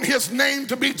God wanted his name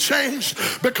to be changed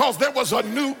because there was a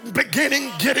new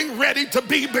beginning getting ready to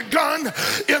be begun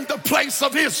in the place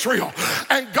of Israel.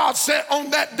 And God said on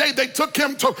that day they took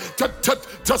him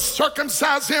to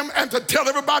circumcise him and to tell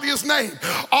everybody his name.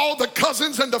 All the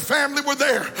cousins and the family were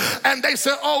there. And they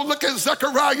said, oh, look at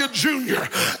Zechariah Jr.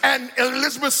 And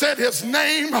Elizabeth said his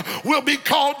name will be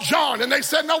called John. And they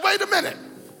said, no, wait a minute.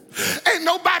 Ain't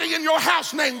nobody in your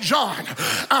house named John.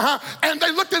 And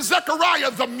they looked at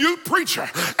Zechariah, the mute preacher,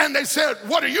 and they said,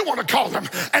 what do you want to call him?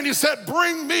 And he said,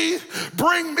 bring me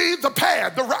the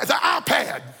pad, the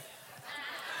iPad.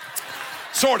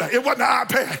 Sorta. It wasn't an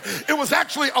iPad. It was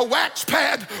actually a wax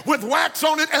pad with wax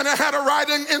on it, and it had a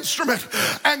writing instrument.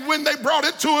 And when they brought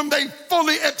it to him, they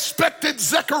fully expected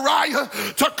Zechariah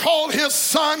to call his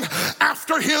son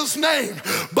after his name.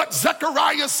 But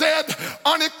Zechariah said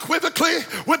unequivocally,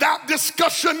 without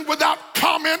discussion, without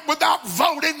comment, without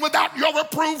voting, without your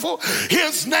approval,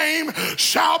 his name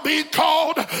shall be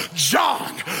called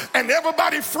John. And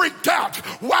everybody freaked out.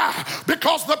 Why?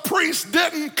 Because the priest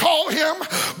didn't call him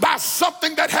by something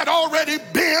that had already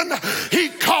been. He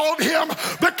called him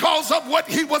because of what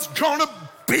he was going to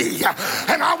be.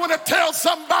 And I want to tell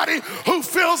somebody who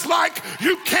feels like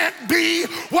you can't be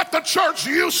what the church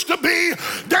used to be,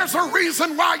 there's a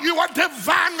reason why you are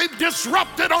divinely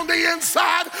disrupted on the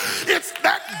inside. It's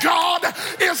that God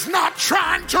is not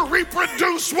trying to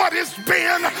reproduce what has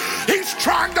been. He's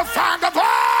trying to find a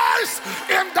voice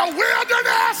in the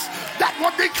wilderness that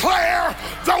will declare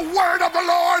the word of the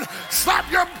Lord. Slap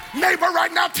your neighbor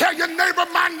right now. Tell your neighbor,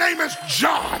 my name is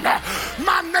John.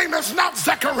 My name is not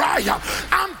Zechariah.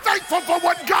 I'm thankful for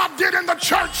what God did in the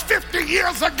church 50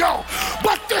 years ago.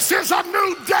 But this is a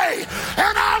new day,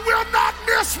 and I will not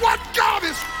miss what God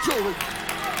is doing.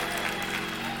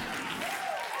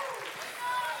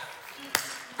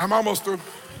 I'm almost through,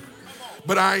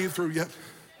 but I ain't through yet.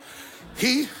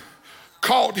 He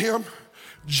called him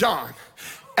John.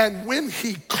 And when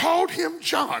he called him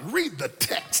John, read the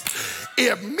text,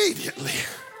 immediately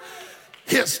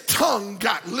his tongue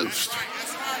got loosed.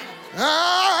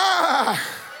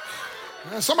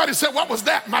 Somebody said, what was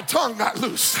that? My tongue got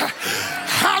loose.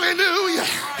 Hallelujah.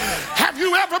 Have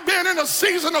you ever been in a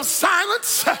season of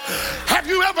silence? Have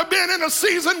you ever been in a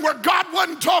season where God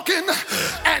wasn't talking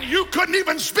and you couldn't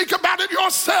even speak about it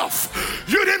yourself?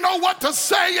 You didn't know what to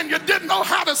say, and you didn't know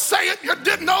how to say it. You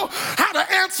didn't know how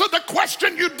to answer the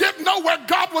question. You didn't know where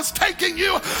God was taking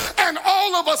you. And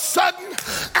all of a sudden,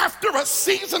 after a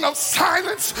season of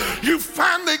silence, you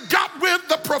finally got with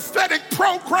the prophetic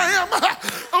program.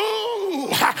 Ooh.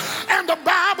 And the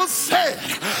Bible said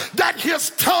that his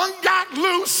tongue got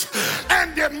loose,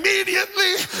 and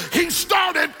immediately he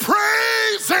started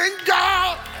praising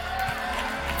God.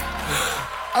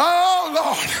 Oh,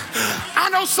 Lord. I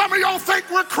know some of y'all think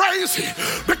we're crazy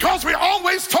because we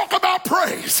always talk about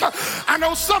praise. I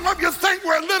know some of you think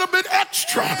we're a little bit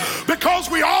extra because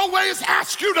we always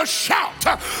ask you to shout.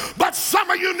 But some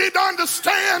of you need to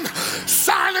understand,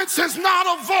 silence is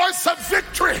not a voice of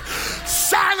victory.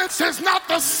 Silence is not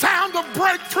the sound of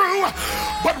breakthrough.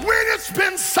 But when it's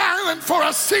been silent for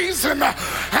a season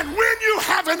and when you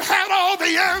haven't had all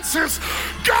the answers,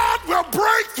 God will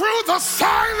break through the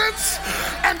silence,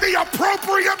 and the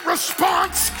appropriate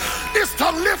response is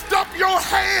to lift up your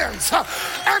hands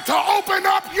and to open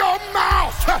up your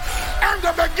mouth and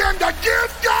to begin to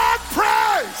give God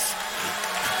praise.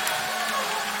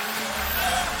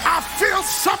 I feel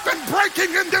something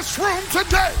breaking in this room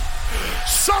today.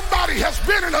 Somebody has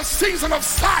been in a season of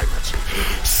silence.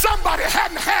 Somebody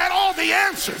hadn't had all the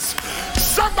answers.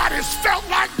 Somebody's felt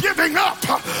like giving up.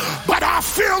 But I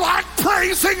feel like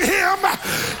praising him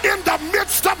in the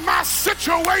midst of my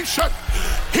situation.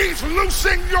 He's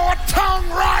loosing your tongue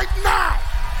right now.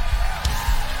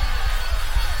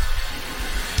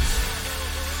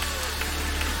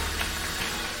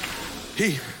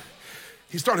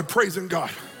 He started praising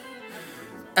God.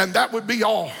 And that would be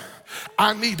all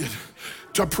I needed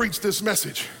to preach this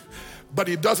message. But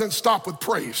he doesn't stop with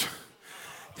praise.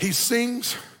 He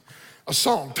sings a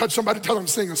song. Touch somebody, tell them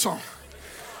to sing a song.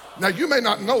 Now you may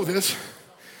not know this,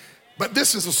 but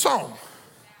this is a song.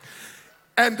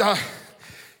 And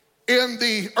in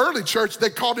the early church, they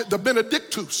called it the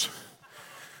Benedictus.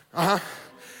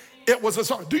 It was a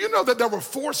song. Do you know that there were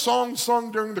 4 songs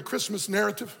sung during the Christmas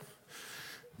narrative?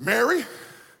 Mary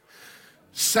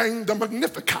sang the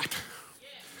Magnificat.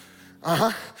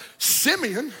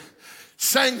 Simeon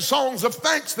sang songs of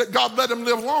thanks that God let him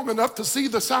live long enough to see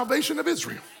the salvation of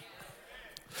Israel.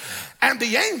 And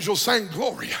the angels sang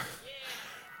Gloria.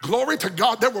 Glory to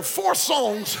God. There were 4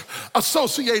 songs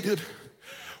associated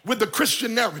with the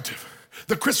Christian narrative,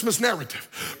 the Christmas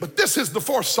narrative. But this is the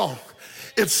 4th song.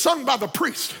 It's sung by the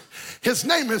priest. His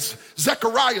name is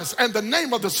Zacharias, and the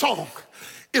name of the song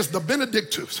is the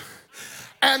Benedictus.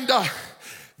 And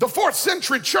the 4th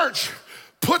century church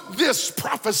put this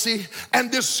prophecy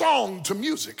and this song to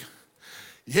music.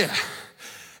 Yeah.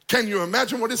 Can you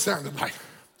imagine what it sounded like?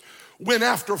 When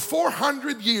after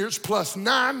 400 years plus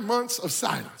 9 months of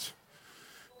silence,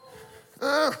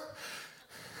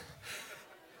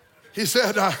 he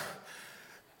said,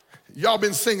 y'all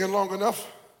been singing long enough.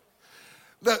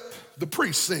 Let the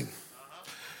priest sing.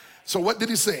 So what did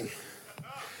he sing?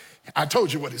 I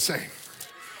told you what he sang.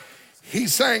 He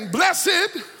sang,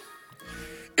 blessed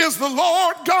is the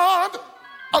Lord God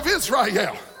of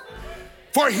Israel,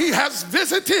 for he has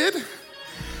visited.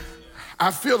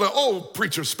 I feel an old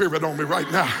preacher spirit on me right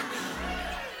now.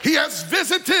 He has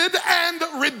visited and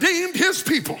redeemed his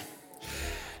people.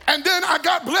 And then I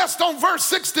got blessed on verse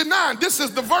 69. This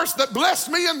is the verse that blessed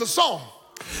me in the song.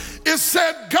 It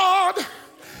said, God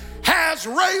has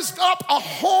raised up a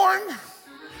horn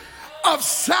of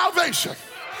salvation.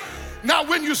 Now,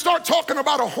 when you start talking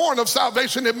about a horn of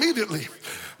salvation, immediately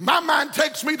my mind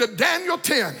takes me to Daniel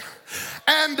 10.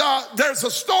 And there's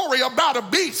a story about a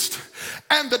beast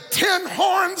and the 10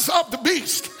 horns of the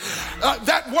beast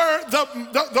that were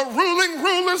the ruling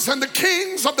rulers and the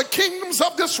kings of the kingdoms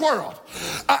of this world,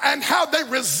 and how they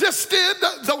resisted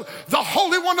the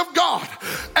Holy One of God.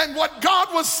 And what God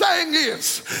was saying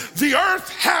is, the earth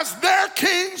has their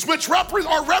kings, which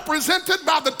are represented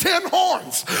by the 10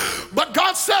 horns. But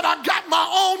God said, I got my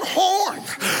own horn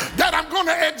that I'm going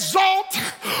to exalt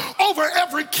over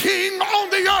every king on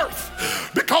the earth.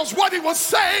 Because what he was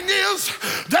saying is,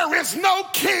 there is no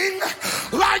king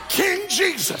like King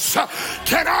Jesus.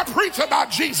 Can I preach about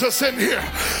Jesus in here?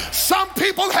 Some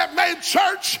people have made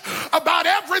church about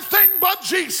everything but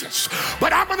Jesus.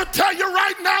 But I'm going to tell you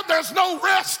right now, there's no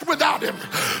rest without him.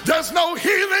 There's no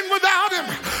healing without him.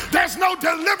 There's no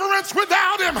deliverance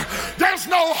without him. There's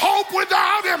no hope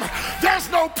without him. There's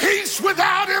no peace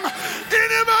without him.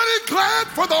 Anybody glad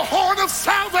for the horn of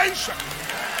salvation?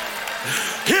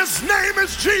 His name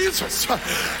is Jesus.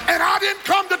 And I didn't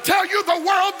come to tell you the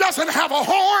world doesn't have a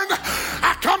horn.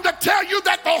 I come to tell you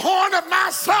that the horn of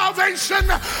my salvation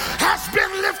has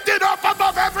been lifted up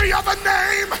above every other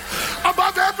name,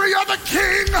 above every other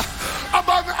king,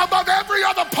 above every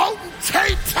other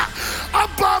potentate,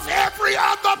 above every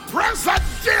other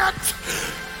president.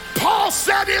 Paul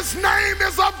said his name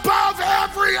is above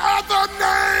every other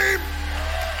name.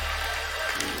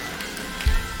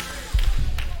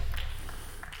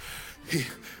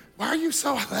 Why are you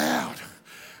so loud?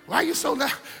 Why are you so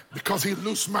loud? Because he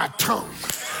loosed my tongue.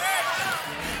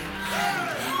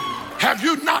 Have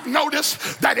you not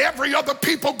noticed that every other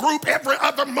people group, every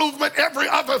other movement, every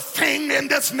other thing in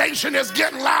this nation is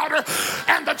getting louder,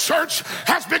 and the church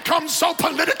has become so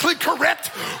politically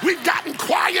correct? We've gotten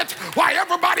quiet while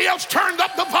everybody else turned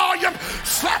up the volume.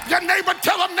 Slap your neighbor,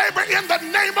 tell them, neighbor, in the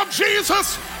name of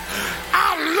Jesus,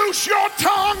 I loose your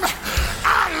tongue.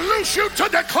 I loose you to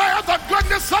declare the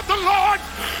goodness of the Lord.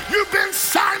 You've been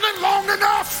silent long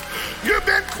enough. You've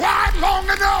been quiet long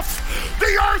enough.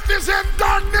 The earth is in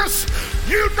darkness.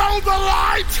 You know the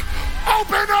light.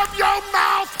 Open up your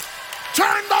mouth.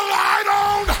 Turn the light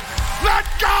on. Let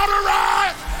God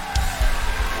arise.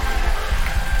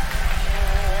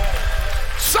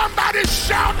 Somebody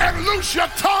shout and loose your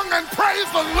tongue and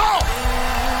praise the Lord.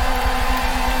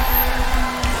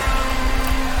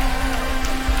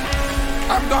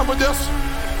 I'm done with this.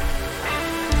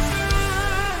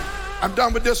 I'm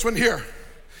done with this one here.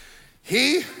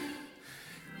 The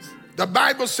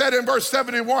Bible said in verse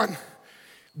 71,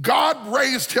 God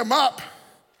raised him up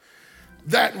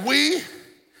that we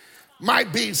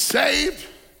might be saved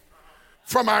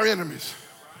from our enemies.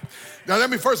 Now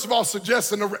let me first of all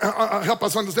suggest and help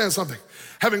us understand something.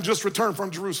 Having just returned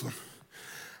from Jerusalem,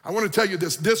 I want to tell you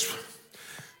this.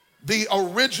 The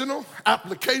original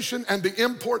application and the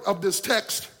import of this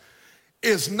text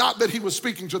is not that he was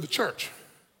speaking to the church.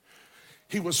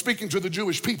 He was speaking to the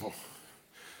Jewish people.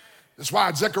 That's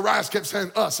why Zechariah kept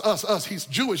saying us. He's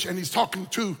Jewish and he's talking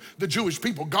to the Jewish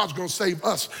people. God's going to save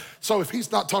us. So if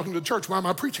he's not talking to the church, why am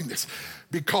I preaching this?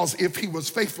 Because if he was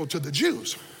faithful to the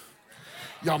Jews,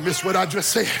 y'all missed what I just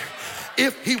said.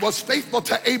 If he was faithful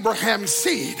to Abraham's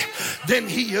seed, then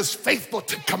he is faithful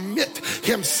to commit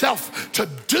himself to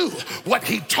do what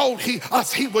he told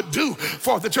us he would do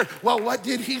for the church. Well, what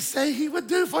did he say he would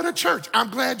do for the church? I'm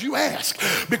glad you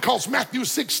asked, because Matthew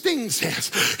 16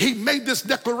 says he made this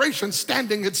declaration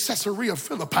standing at Caesarea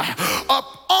Philippi.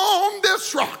 Up on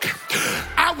this rock,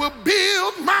 I will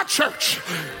build my church,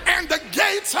 and the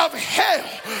gates of hell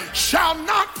shall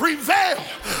not prevail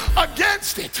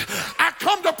against it. I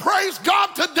come to praise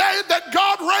God today that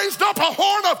God raised up a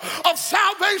horn of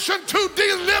salvation to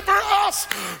deliver us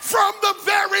from the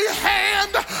very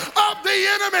hand of the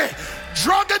enemy.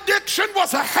 Drug addiction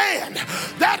was a hand.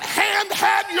 That hand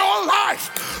had your life,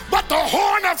 but the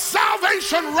horn of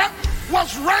salvation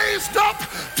was raised up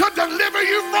to deliver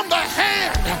you from the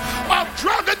hand of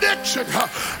drug addiction.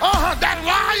 That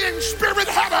lying spirit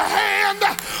had a hand,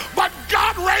 but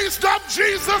God raised up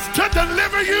Jesus to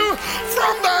deliver you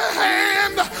from the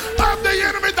hand of the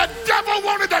enemy. The devil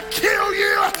wanted to kill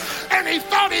you, and he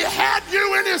thought he had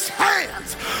you in his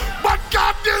hands, but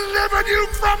God delivered you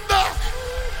from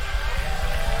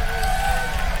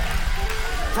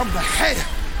the hand.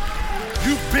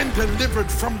 You've been delivered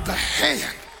from the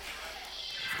hand.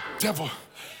 Devil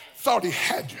thought he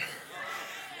had you.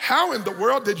 How in the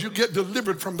world did you get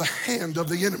delivered from the hand of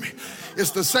the enemy? It's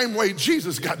the same way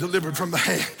Jesus got delivered from the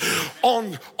hand.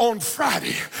 On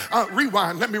Friday,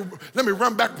 rewind, let me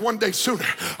run back one day sooner.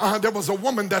 There was a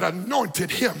woman that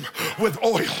anointed him with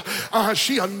oil.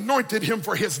 She anointed him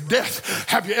for his death.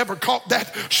 Have you ever caught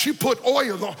that? She put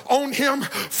oil on him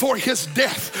for his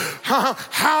death.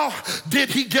 How did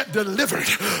he get delivered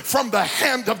from the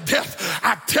hand of death?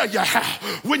 I tell you how.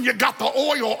 When you got the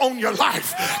oil on your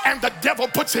life and the devil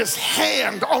puts his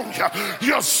hand on you,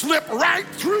 you'll slip right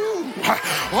through.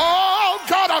 Oh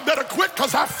God, I better quit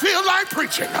because I feel like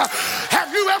preaching.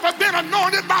 Have you ever been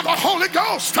anointed by the Holy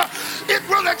Ghost? It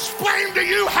will explain to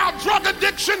you how drug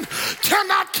addiction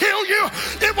cannot kill you.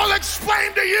 It will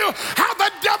explain to you how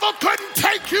the devil couldn't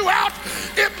take you out.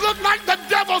 It looked like the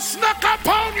devil snuck up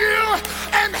on you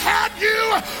and had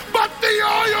you, but the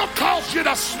oil caused you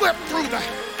to slip through the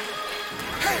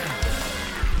hand.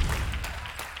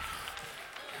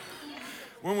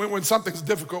 When something's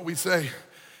difficult, we say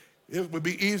it would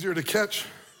be easier to catch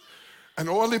an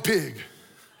oily pig.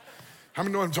 How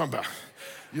many know what I'm talking about?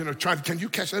 You know, can you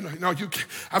catch that? No, you can't.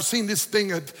 I've seen this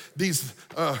thing at these,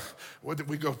 what did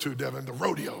we go to, Devin? The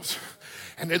rodeos.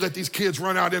 And they let these kids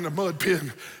run out in the mud pit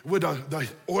with the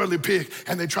oily pig,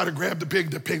 and they try to grab the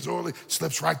pig. The pig's oily,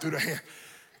 slips right through the hand.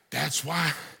 That's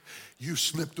why you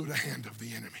slip through the hand of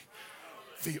the enemy.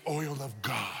 The oil of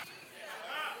God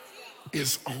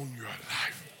is on your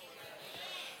life.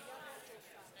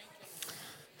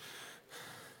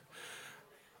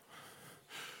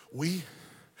 We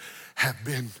have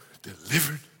been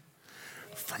delivered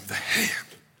from the hand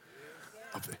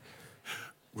of the...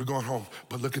 We're going home,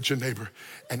 but look at your neighbor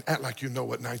and act like you know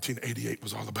what 1988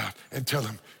 was all about and tell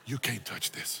him, you can't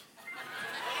touch this.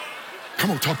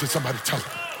 Come on, talk to somebody, tell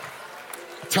him.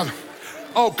 Tell him.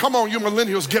 Oh, come on, you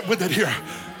millennials, get with it here.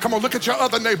 Come on, look at your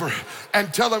other neighbor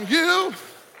and tell him,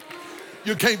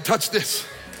 you can't touch this.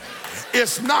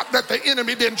 It's not that the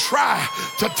enemy didn't try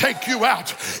to take you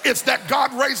out. It's that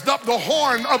God raised up the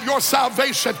horn of your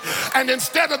salvation, and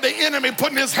instead of the enemy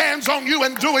putting his hands on you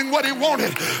and doing what he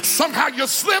wanted, somehow you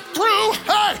slipped through.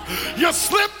 Hey, you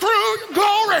slipped through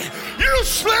glory. You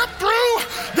slipped through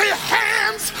the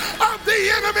hands of the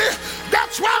enemy.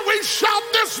 That's why we shout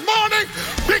this morning,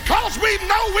 because we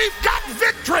know we've got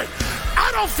victory. I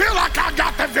don't feel like I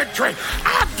got the victory.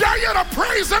 I dare you to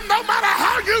praise him no matter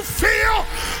how you feel,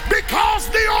 because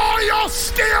the oil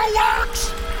still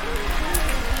works.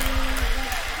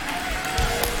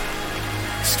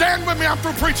 Stand with me, I'm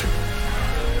through preaching.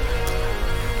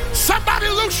 Somebody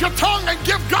loose your tongue and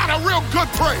give God a real good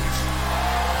praise.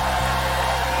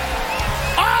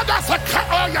 Oh, that's a,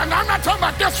 oh yeah, I'm not talking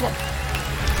about this one.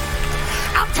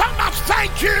 I'm talking about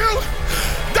thank you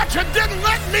that you didn't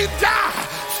let me die.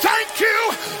 Thank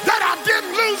you that I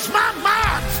didn't lose my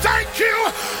mind. Thank you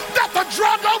that the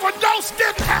drug overdose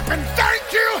didn't happen.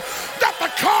 Thank you that the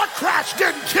car crash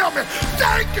didn't kill me.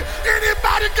 Thank you.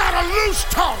 Anybody got a loose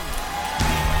tongue?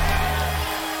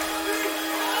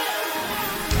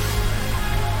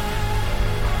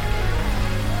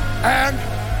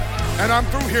 And I'm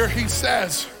through here. He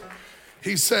says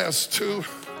to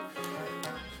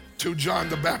John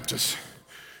the Baptist,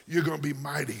 you're going to be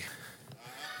mighty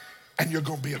and you're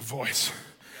going to be a voice.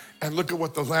 And look at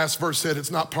what the last verse said.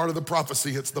 It's not part of the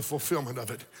prophecy, it's the fulfillment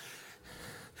of it.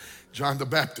 John the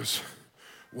Baptist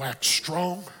waxed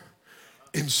strong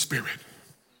in spirit.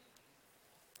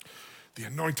 The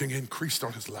anointing increased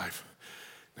on his life.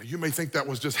 Now you may think that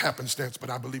was just happenstance, but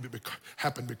I believe it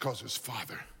happened because his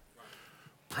father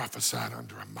prophesied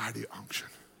under a mighty unction.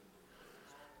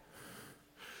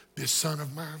 This son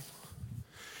of mine,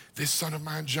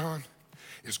 John,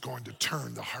 is going to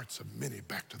turn the hearts of many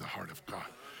back to the heart of God.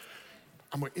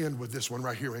 I'm going to end with this one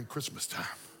right here in Christmas time.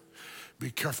 Be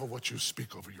careful what you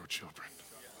speak over your children.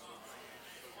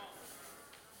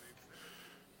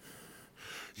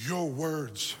 Your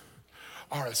words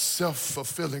are a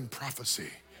self-fulfilling prophecy.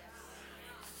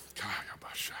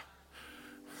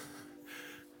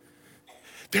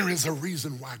 There is a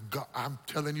reason why God, I'm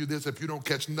telling you this, if you don't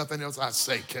catch nothing else I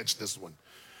say, catch this one.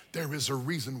 There is a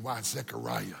reason why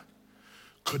Zechariah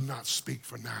could not speak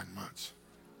for 9 months.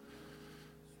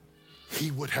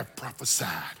 He would have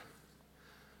prophesied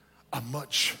a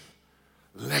much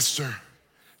lesser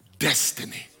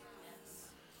destiny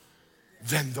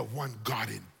than the one God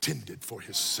intended for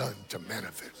his son to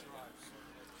manifest.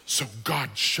 So God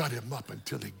shut him up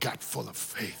until he got full of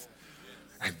faith.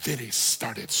 And then he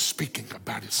started speaking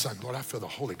about his son. Lord, I feel the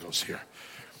Holy Ghost here.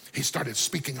 He started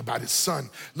speaking about his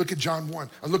son. Look at John 1,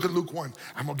 look at Luke 1.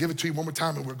 I'm gonna give it to you one more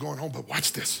time and we're going home, but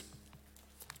watch this.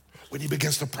 When he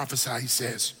begins to prophesy, he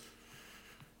says,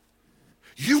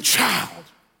 you child.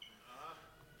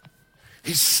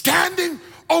 He's standing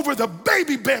over the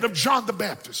baby bed of John the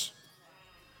Baptist.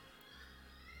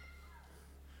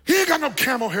 He ain't got no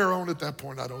camel hair on at that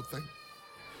point, I don't think.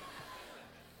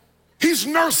 He's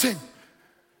nursing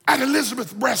at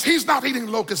Elizabeth's breast. He's not eating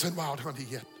locusts and wild honey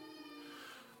yet.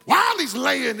 While he's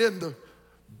laying in the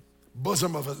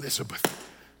bosom of Elizabeth,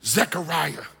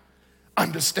 Zechariah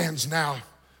understands now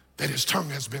that his tongue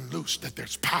has been loosed, that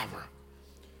there's power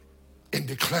in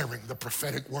declaring the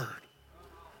prophetic word.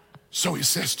 So he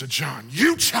says to John,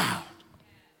 you child,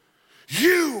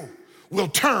 you will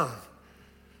turn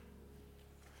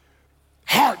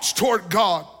hearts toward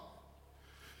God.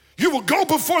 You will go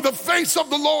before the face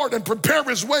of the Lord and prepare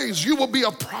his ways. You will be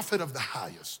a prophet of the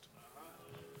highest.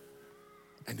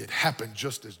 And it happened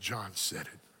just as John said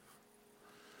it.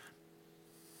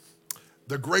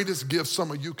 The greatest gift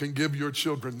some of you can give your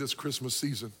children this Christmas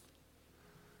season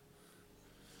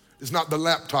is not the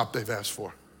laptop they've asked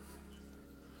for.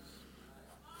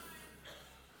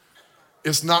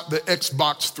 It's not the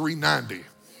Xbox 390.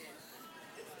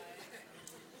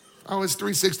 Oh, it's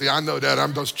 360. I know that.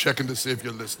 I'm just checking to see if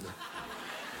you're listening.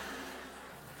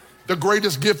 The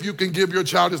greatest gift you can give your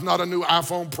child is not a new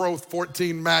iPhone Pro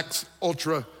 14 Max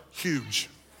Ultra Huge.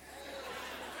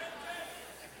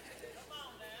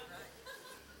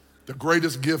 The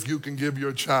greatest gift you can give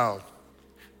your child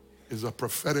is a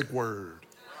prophetic word.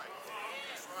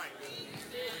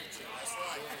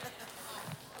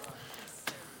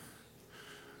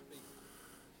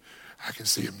 I can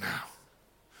see him now,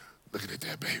 looking at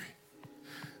that baby,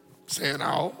 saying,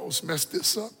 I almost messed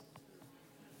this up.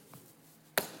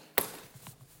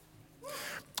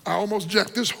 I almost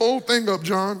jacked this whole thing up,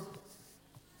 John.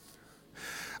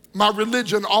 My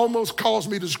religion almost caused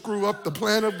me to screw up the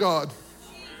plan of God.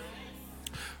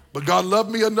 But God loved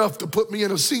me enough to put me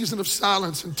in a season of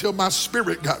silence until my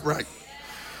spirit got right.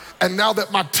 And now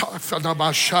that my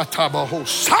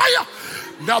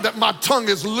Now that my tongue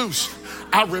is loose,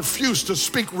 I refuse to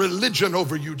speak religion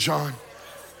over you, John.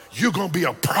 You're going to be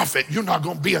a prophet. You're not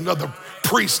going to be another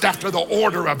priest after the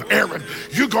order of Aaron.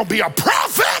 You're going to be a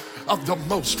prophet of the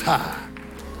Most High.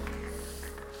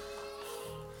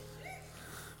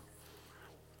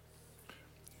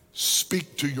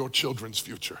 Speak to your children's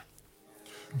future.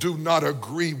 Do not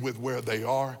agree with where they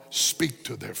are. Speak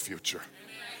to their future.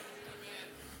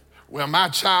 Well, my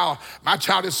child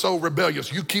is so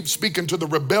rebellious. You keep speaking to the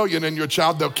rebellion in your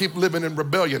child, they'll keep living in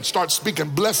rebellion. Start speaking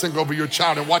blessing over your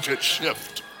child and watch it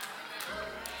shift.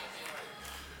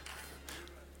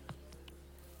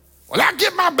 Well, I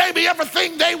give my baby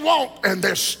everything they want, and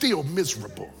they're still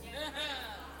miserable.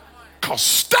 Because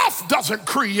stuff doesn't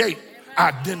create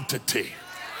identity.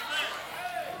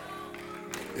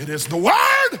 It is the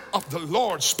word of the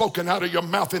Lord spoken out of your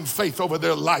mouth in faith over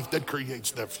their life that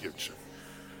creates their future.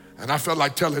 And I felt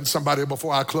like telling somebody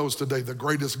before I close today, the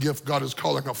greatest gift God is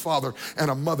calling a father and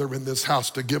a mother in this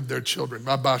house to give their children.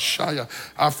 I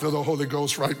feel the Holy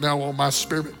Ghost right now on my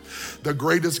spirit. The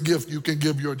greatest gift you can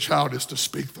give your child is to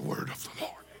speak the word of the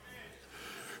Lord.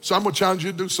 So I'm going to challenge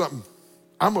you to do something.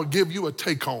 I'm going to give you a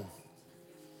take home.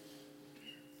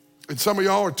 And some of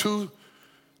y'all are too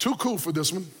cool for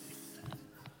this one.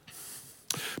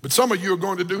 But some of you are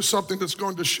going to do something that's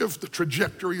going to shift the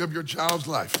trajectory of your child's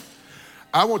life.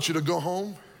 I want you to go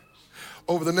home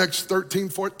over the next 13,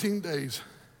 14 days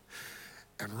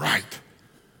and write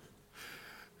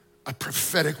a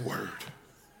prophetic word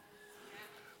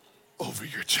over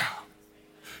your child.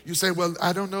 You say, well,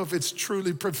 I don't know if it's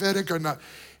truly prophetic or not.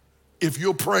 If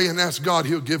you'll pray and ask God,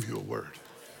 he'll give you a word.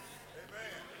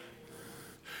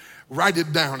 Write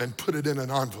it down and put it in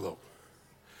an envelope.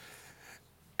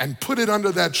 And put it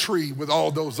under that tree with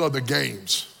all those other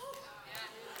games.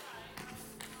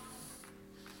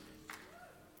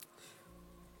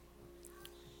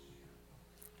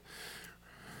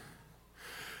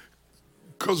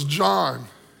 Because John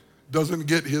doesn't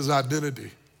get his identity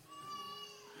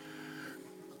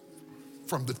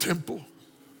from the temple.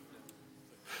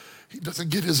 He doesn't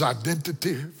get his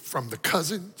identity from the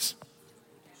cousins.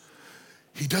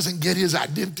 He doesn't get his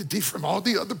identity from all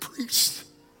the other priests.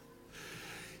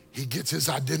 He gets his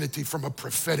identity from a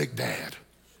prophetic dad.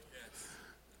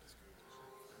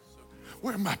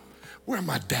 Where are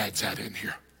my dads at in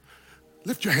here?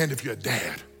 Lift your hand if you're a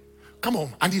dad. Come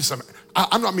on, I need some.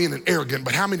 I'm not meaning arrogant,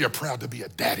 but how many are proud to be a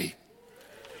daddy?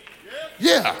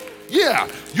 Yeah.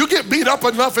 You get beat up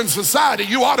enough in society,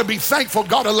 you ought to be thankful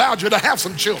God allowed you to have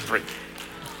some children.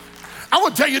 I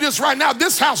want to tell you this right now,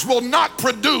 this house will not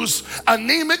produce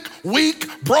anemic,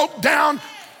 weak, broke down,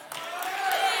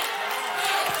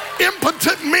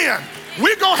 impotent men.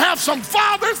 We're going to have some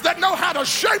fathers that know how to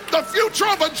shape the future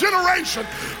of a generation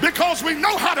because we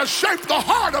know how to shape the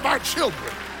heart of our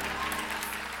children.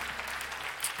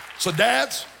 So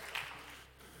dads,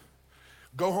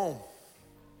 go home.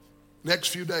 Next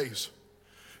few days.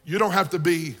 You don't have to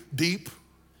be deep.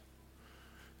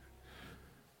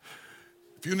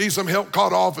 If you need some help,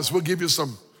 call the office. We'll give you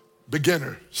some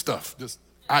beginner stuff, just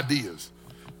ideas.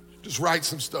 Just write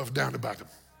some stuff down about them.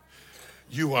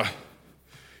 You're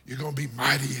going to be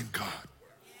mighty in God.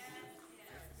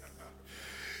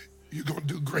 You're going to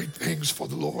do great things for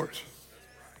the Lord.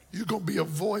 You're going to be a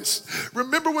voice.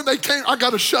 Remember when they came, I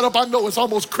got to shut up. I know it's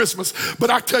almost Christmas, but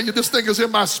I tell you, this thing is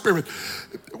in my spirit.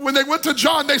 When they went to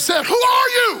John, they said, who are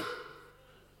you?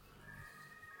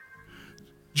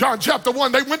 John chapter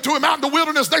 1, they went to him out in the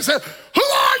wilderness. They said, who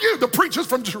are you? The preachers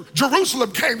from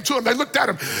Jerusalem came to him. They looked at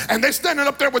him and they standing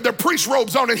up there with their priest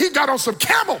robes on, and he got on some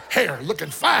camel hair, looking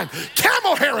fine.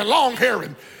 Camel hair and long hair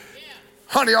and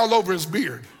honey all over his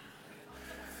beard.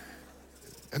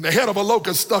 And the head of a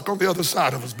locust stuck on the other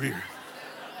side of his beard.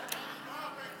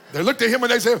 They looked at him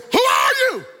and they said, who are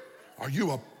you? Are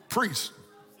you a priest?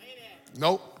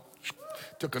 Nope.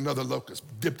 Took another locust,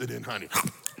 dipped it in honey.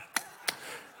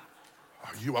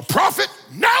 Are you a prophet?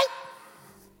 No.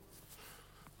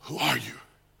 Who are you?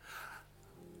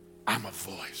 I'm a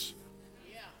voice.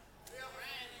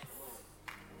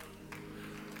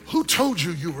 Who told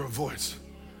you you were a voice?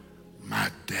 My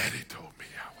daddy told me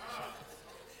I was.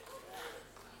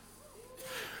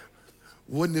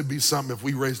 Wouldn't it be something if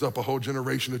we raised up a whole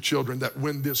generation of children that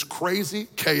when this crazy,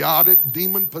 chaotic,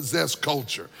 demon-possessed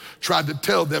culture tried to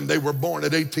tell them they were born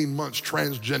at 18 months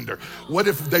transgender, what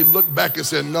if they looked back and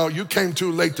said, no, you came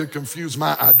too late to confuse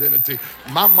my identity.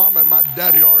 My mom and my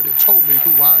daddy already told me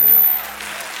who I am.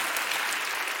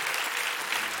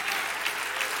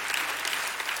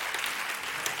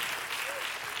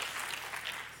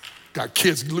 Got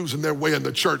kids losing their way in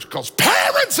the church because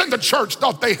parents parents in the church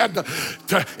thought they had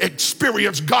to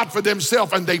experience God for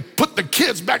themselves, and they put the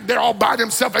kids back there all by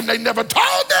themselves, and they never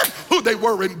told them who they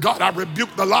were in God. I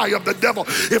rebuke the lie of the devil.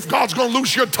 If God's going to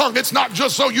loose your tongue, it's not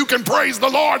just so you can praise the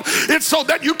Lord. It's so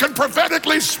that you can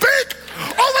prophetically speak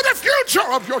over the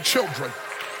future of your children.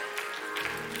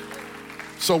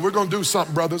 So we're going to do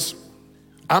something, brothers.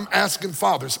 I'm asking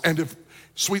fathers, and if,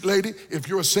 sweet lady, if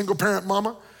you're a single parent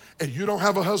mama and you don't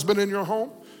have a husband in your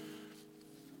home,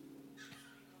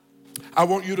 I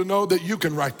want you to know that you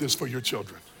can write this for your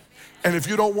children. And if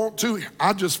you don't want to,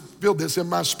 I just feel this in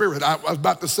my spirit. I was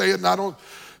about to say it, and I don't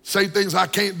say things I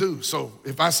can't do. So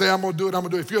if I say I'm gonna do it, I'm gonna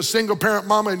do it. If you're a single parent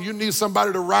mama and you need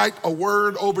somebody to write a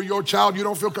word over your child, you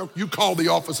don't feel comfortable, you call the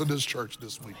office of this church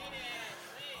this week.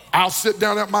 I'll sit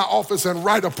down at my office and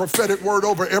write a prophetic word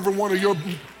over every one of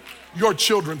your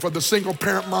children for the single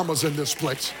parent mamas in this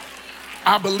place.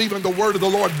 I believe in the word of the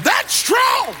Lord that's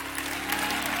strong.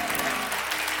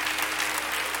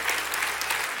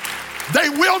 They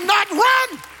will not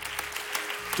run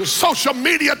to social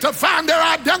media to find their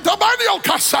identity.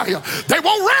 They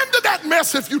won't run to that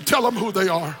mess if you tell them who they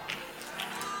are.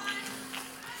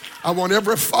 I want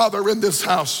every father in this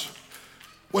house.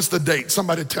 What's the date?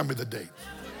 Somebody tell me the date.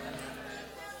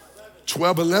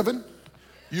 12/11.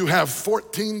 You have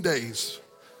 14 days.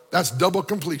 That's double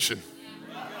completion.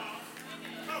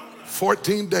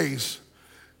 14 days.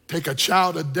 Take a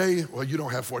child a day. Well, you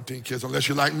don't have 14 kids unless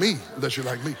you're like me.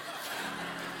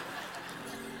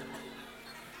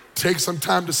 Take some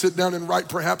time to sit down and write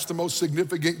perhaps the most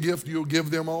significant gift you'll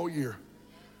give them all year.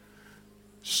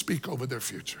 Speak over their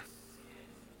future.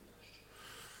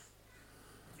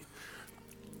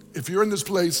 If you're in this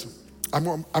place, I'm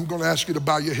going to ask you to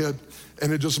bow your head,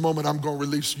 and in just a moment I'm going to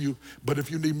release you. But if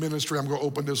you need ministry, I'm going to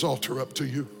open this altar up to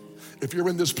you. If you're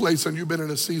in this place and you've been in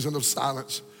a season of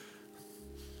silence,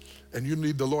 and you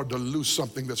need the Lord to loose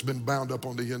something that's been bound up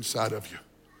on the inside of you.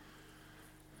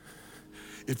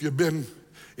 If you've been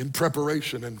in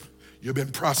preparation and you've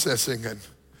been processing and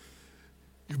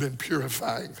you've been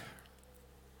purifying,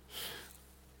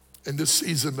 and this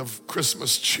season of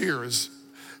Christmas cheer has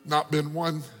not been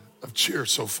one of cheer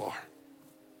so far.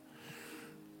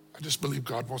 I just believe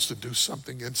God wants to do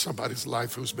something in somebody's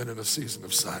life who's been in a season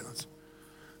of silence.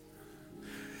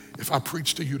 If I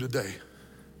preach to you today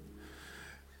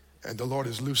and the Lord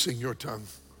is loosing your tongue,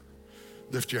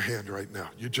 lift your hand right now.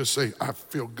 You just say, I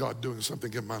feel God doing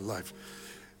something in my life.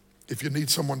 If you need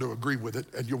someone to agree with it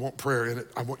and you want prayer in it,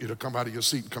 I want you to come out of your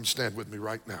seat and come stand with me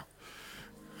right now.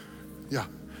 Yeah.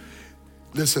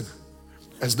 Listen,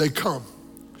 as they come,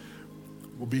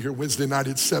 we'll be here Wednesday night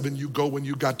at 7. You go when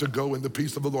you got to go in the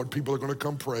peace of the Lord. People are going to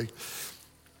come pray.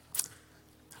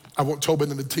 I want Tobin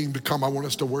and the team to come. I want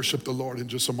us to worship the Lord in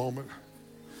just a moment.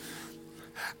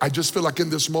 I just feel like in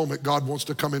this moment, God wants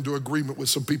to come into agreement with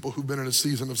some people who've been in a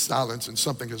season of silence, and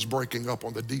something is breaking up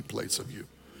on the deep place of you.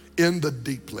 In the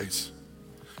deep place.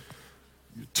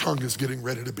 Your tongue is getting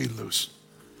ready to be loose.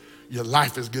 Your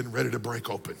life is getting ready to break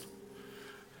open.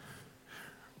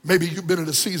 Maybe you've been in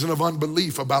a season of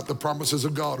unbelief about the promises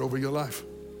of God over your life.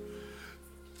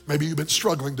 Maybe you've been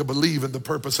struggling to believe in the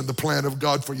purpose and the plan of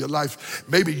God for your life.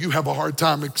 Maybe you have a hard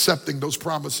time accepting those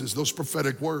promises, those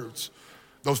prophetic words,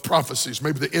 those prophecies.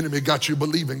 Maybe the enemy got you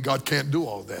believing God can't do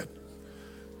all that.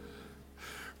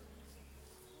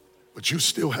 But you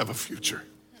still have a future.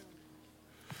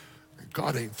 And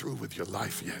God ain't through with your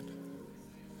life yet.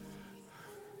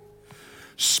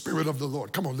 Spirit of the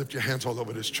Lord. Come on, lift your hands all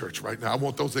over this church right now. I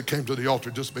want those that came to the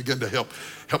altar just begin to help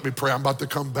me pray. I'm about to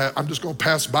come back. I'm just going to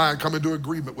pass by and come into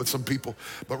agreement with some people.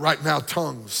 But right now,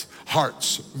 tongues,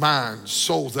 hearts, minds,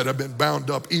 souls that have been bound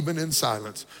up even in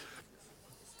silence.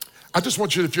 I just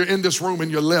want you, if you're in this room and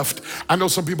you're left, I know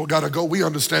some people got to go, we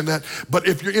understand that. But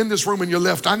if you're in this room and you're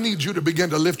left, I need you to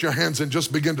begin to lift your hands and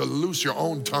just begin to loose your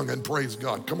own tongue and praise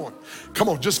God. Come on,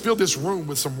 just fill this room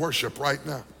with some worship right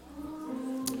now.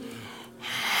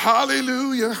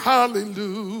 Hallelujah,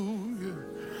 hallelujah.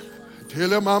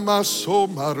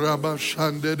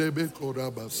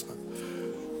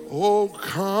 Oh,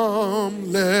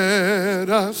 come, let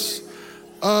us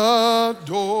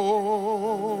adore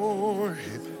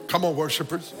him. Come on,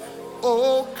 worshipers.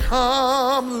 Oh,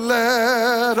 come,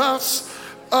 let us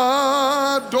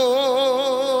adore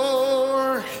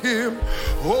him.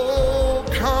 Oh,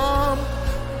 come,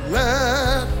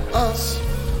 let us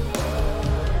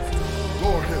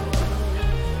adore him.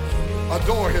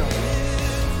 Adore him.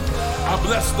 I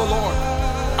bless the Lord.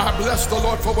 I bless the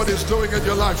Lord for what he's doing in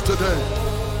your life today.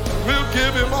 We'll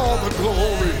give him all the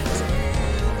glory.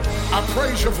 I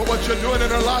praise you for what you're doing in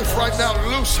her life right now.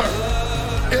 Loose her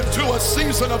into a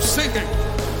season of singing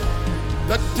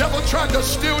The devil tried to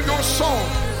steal your song,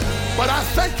 but I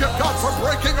thank you, God, for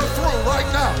breaking her through right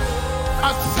now.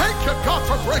 I thank you, God,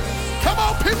 for breaking. Come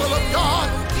on, people of God.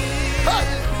 Hey,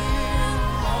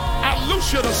 I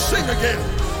loose you to sing again.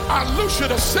 I loose you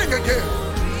to sing again.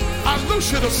 I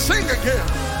loose you to sing again.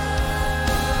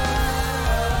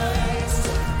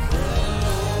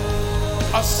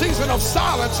 A season of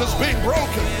silence is being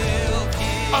broken.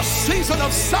 A season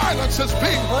of silence is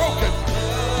being broken.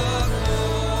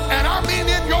 And I mean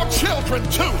in your children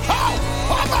too. Oh,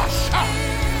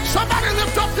 somebody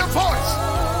lift up your voice.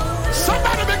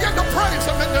 Somebody begin to praise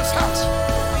him in this house.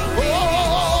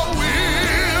 Oh,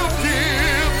 we'll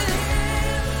give.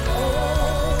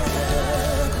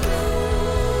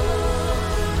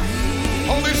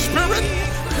 Holy Spirit,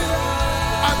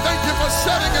 I thank you for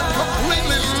setting it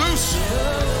completely loose,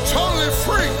 totally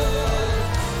free.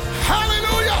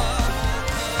 Hallelujah.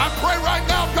 I pray right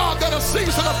now, God, that a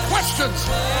season of questions,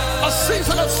 a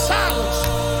season of silence,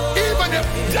 even if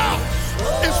doubt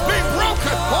is being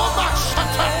broken. Oh, my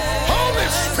Shanta. Holy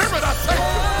Spirit, I thank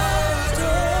you.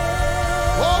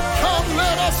 Oh, come,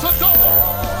 let us adore.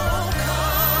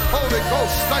 Holy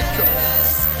Ghost, thank you.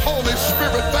 Holy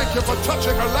Spirit, thank you for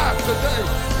touching her life today.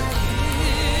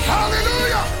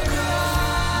 Hallelujah.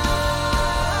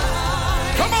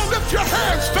 Come on, lift your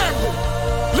hands, family.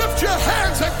 Lift your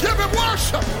hands and give him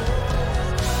worship.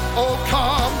 Oh,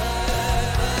 come.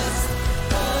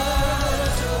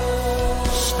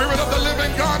 Spirit of the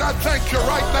living God, I thank you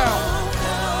right now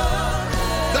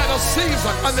that a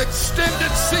season, an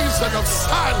extended season of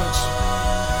silence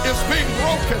is being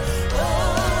broken.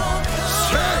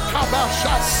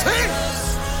 Sing.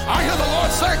 I hear the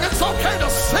Lord saying it's okay to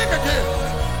sing again.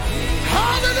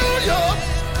 Hallelujah.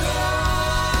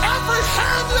 Every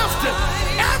hand lifted,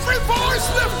 every voice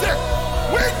lifted.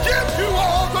 We give you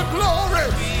all the glory.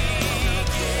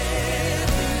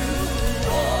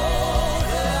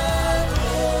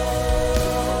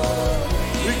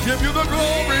 We give you the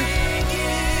glory.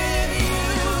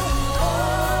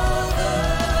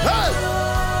 Hey!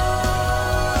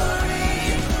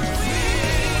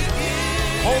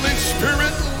 Holy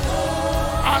Spirit,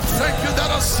 I thank you that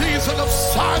a season of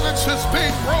silence is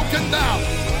being broken now.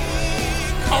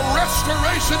 A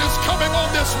restoration is coming on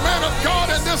this man of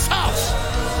God in this house.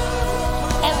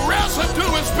 A residue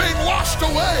is being washed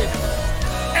away,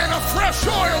 and a fresh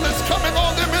oil is coming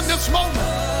on them in this moment.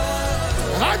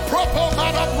 And I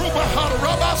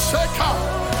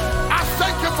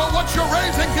thank you for what you're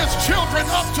raising his children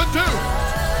up to do.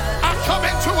 I come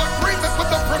into agreement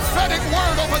with the prophetic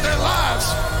word over their lives.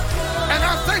 And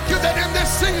I thank you that in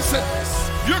this season,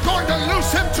 you're going to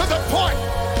loose him to the point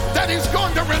that he's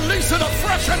going to release it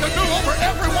afresh and anew over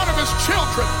every one of his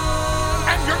children.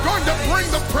 And you're going to bring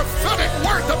the prophetic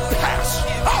word to pass.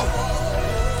 Oh!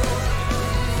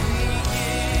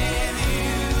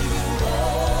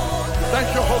 Thank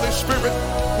you, Holy Spirit.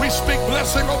 We speak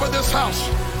blessing over this house.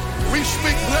 We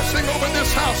speak blessing over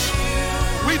this house.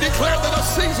 We declare that a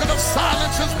season of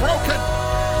silence is broken.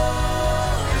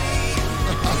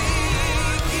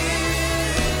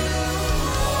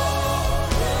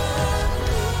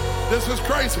 This is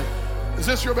crazy. Is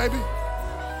this your baby?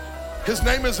 His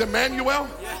name is Emmanuel?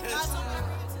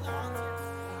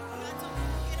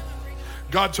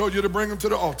 God told you to bring him to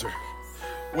the altar.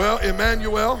 Well,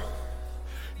 Emmanuel,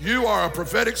 you are a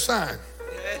prophetic sign.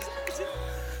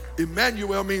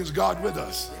 Emmanuel means God with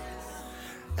us.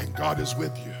 And God is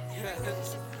with you.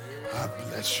 I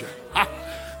bless you. I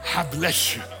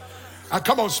bless you.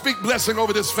 Come on, speak blessing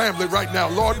over this family right now.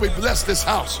 Lord, we bless this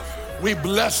house. We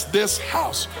bless this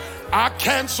house. I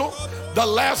cancel the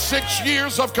last 6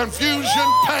 years of confusion,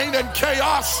 pain, and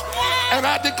chaos. And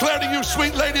I declare to you,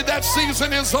 sweet lady, that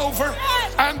season is over.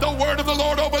 And the word of the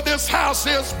Lord over this house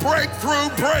is breakthrough,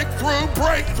 breakthrough,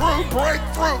 breakthrough,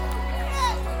 breakthrough.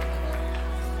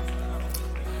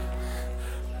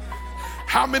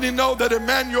 How many know that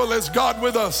Emmanuel is God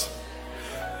with us?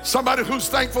 Somebody who's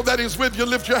thankful that he's with you,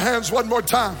 lift your hands one more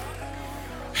time.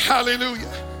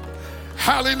 Hallelujah.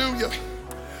 Hallelujah.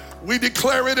 We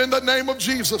declare it in the name of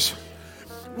Jesus.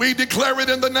 We declare it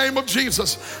in the name of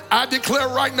Jesus. I declare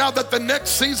right now that the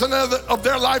next season of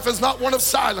their life is not one of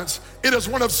silence. It is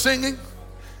one of singing.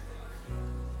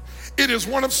 It is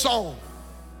one of song.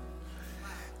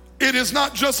 It is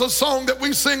not just a song that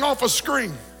we sing off a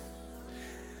screen.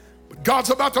 But God's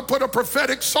about to put a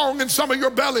prophetic song in some of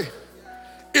your belly,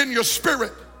 in your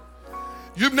spirit.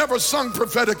 You've never sung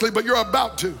prophetically, but you're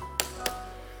about to.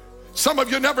 Some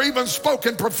of you never even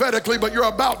spoken prophetically, but you're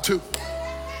about to.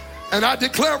 And I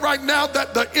declare right now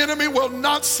that the enemy will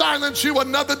not silence you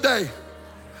another day.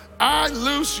 I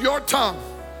loose your tongue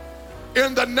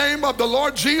in the name of the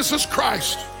Lord Jesus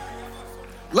Christ.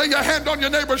 Lay your hand on your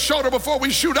neighbor's shoulder before we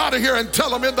shoot out of here and tell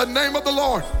them, in the name of the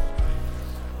Lord,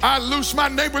 I loose my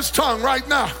neighbor's tongue right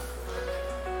now.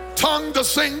 Tongue to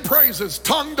sing praises,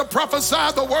 tongue to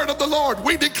prophesy the word of the Lord.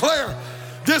 We declare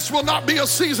this will not be a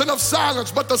season of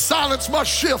silence, but the silence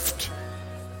must shift.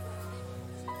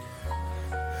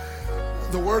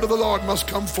 The word of the Lord must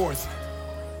come forth.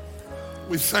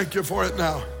 We thank you for it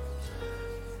now.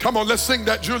 Come on, let's sing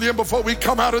that, Julian, before we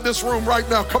come out of this room right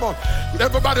now. Come on,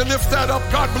 everybody lift that up.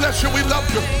 God bless you, we love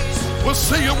you. We'll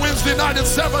see you Wednesday night at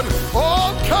 7.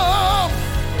 Oh, come.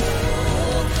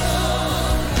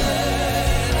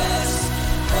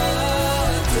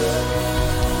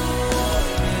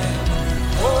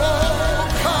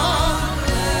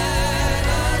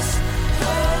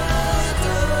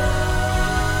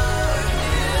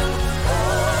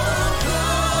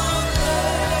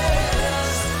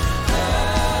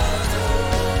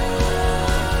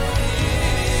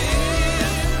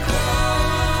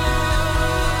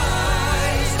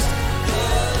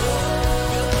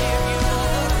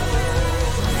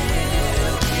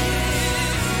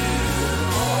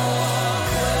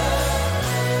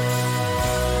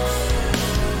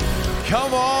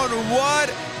 Come on, what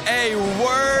a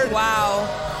word. Wow.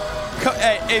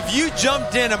 Hey, if you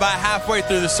jumped in about halfway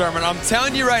through the sermon, I'm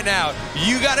telling you right now,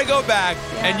 you got to go back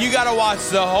and you got to watch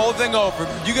the whole thing over.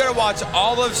 You got to watch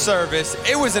all of service.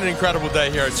 It was an incredible day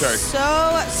here at church. So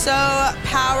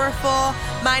powerful.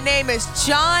 My name is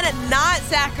John, not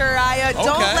Zachariah. Okay.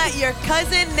 Don't let your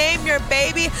cousin name your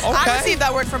baby. I received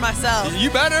that word for myself. You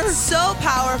better. So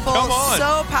powerful. Come on.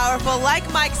 So powerful.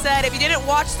 Like Mike said, if you didn't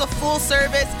watch the full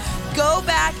service, go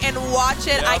back and watch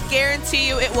it. Yep. I guarantee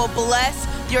you it will bless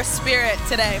your spirit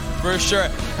today. For sure.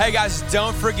 Hey guys,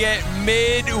 don't forget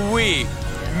midweek.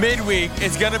 Midweek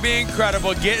is going to be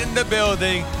incredible. Get in the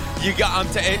building. You got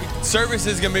service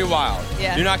is going to be wild.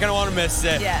 Yeah. You're not going to want to miss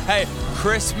it. Yeah. Hey,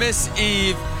 Christmas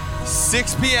Eve,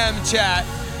 6 p.m. chat,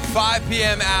 5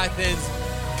 p.m. Athens.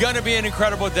 Going to be an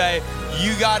incredible day.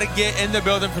 You got to get in the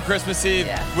building for Christmas Eve.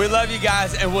 Yeah. We love you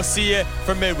guys, and we'll see you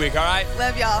for midweek, all right?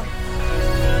 Love y'all.